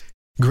backs,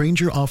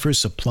 Grainger offers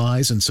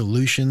supplies and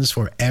solutions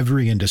for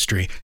every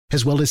industry,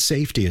 as well as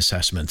safety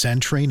assessments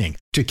and training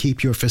to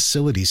keep your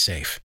facilities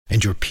safe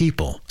and your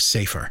people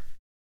safer.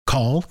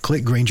 Call,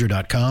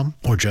 clickgrainger.com,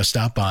 or just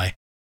stop by.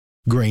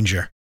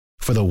 Grainger,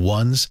 for the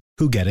ones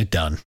who get it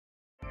done.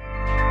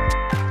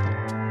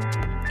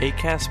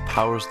 Acast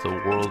powers the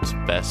world's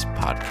best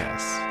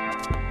podcasts.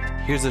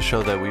 here's a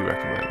show that we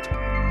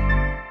recommend.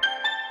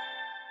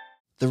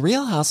 The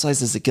Real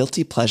Housewives is a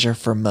guilty pleasure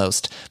for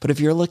most, but if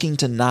you're looking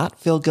to not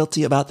feel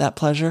guilty about that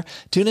pleasure,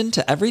 tune in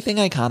to Everything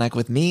Iconic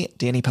with me,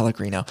 Danny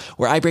Pellegrino,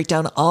 where I break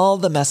down all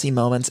the messy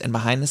moments and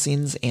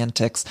behind-the-scenes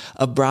antics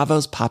of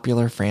Bravo's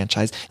popular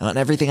franchise. And on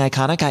Everything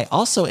Iconic, I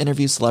also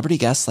interview celebrity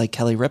guests like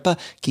Kelly Ripa,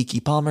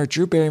 Keke Palmer,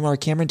 Drew Barrymore,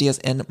 Cameron Diaz,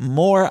 and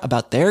more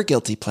about their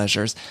guilty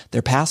pleasures,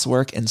 their past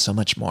work, and so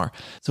much more.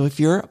 So if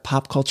you're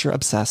pop culture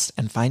obsessed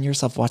and find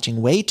yourself watching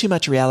way too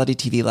much reality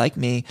TV like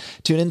me,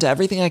 tune into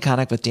Everything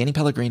Iconic with Danny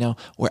Pellegrino,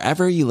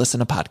 wherever you listen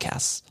to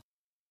podcasts.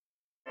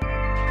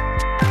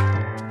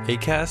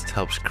 Acast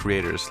helps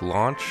creators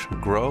launch,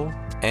 grow,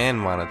 and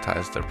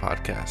monetize their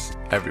podcasts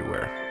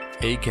everywhere.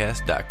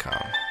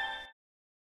 Acast.com.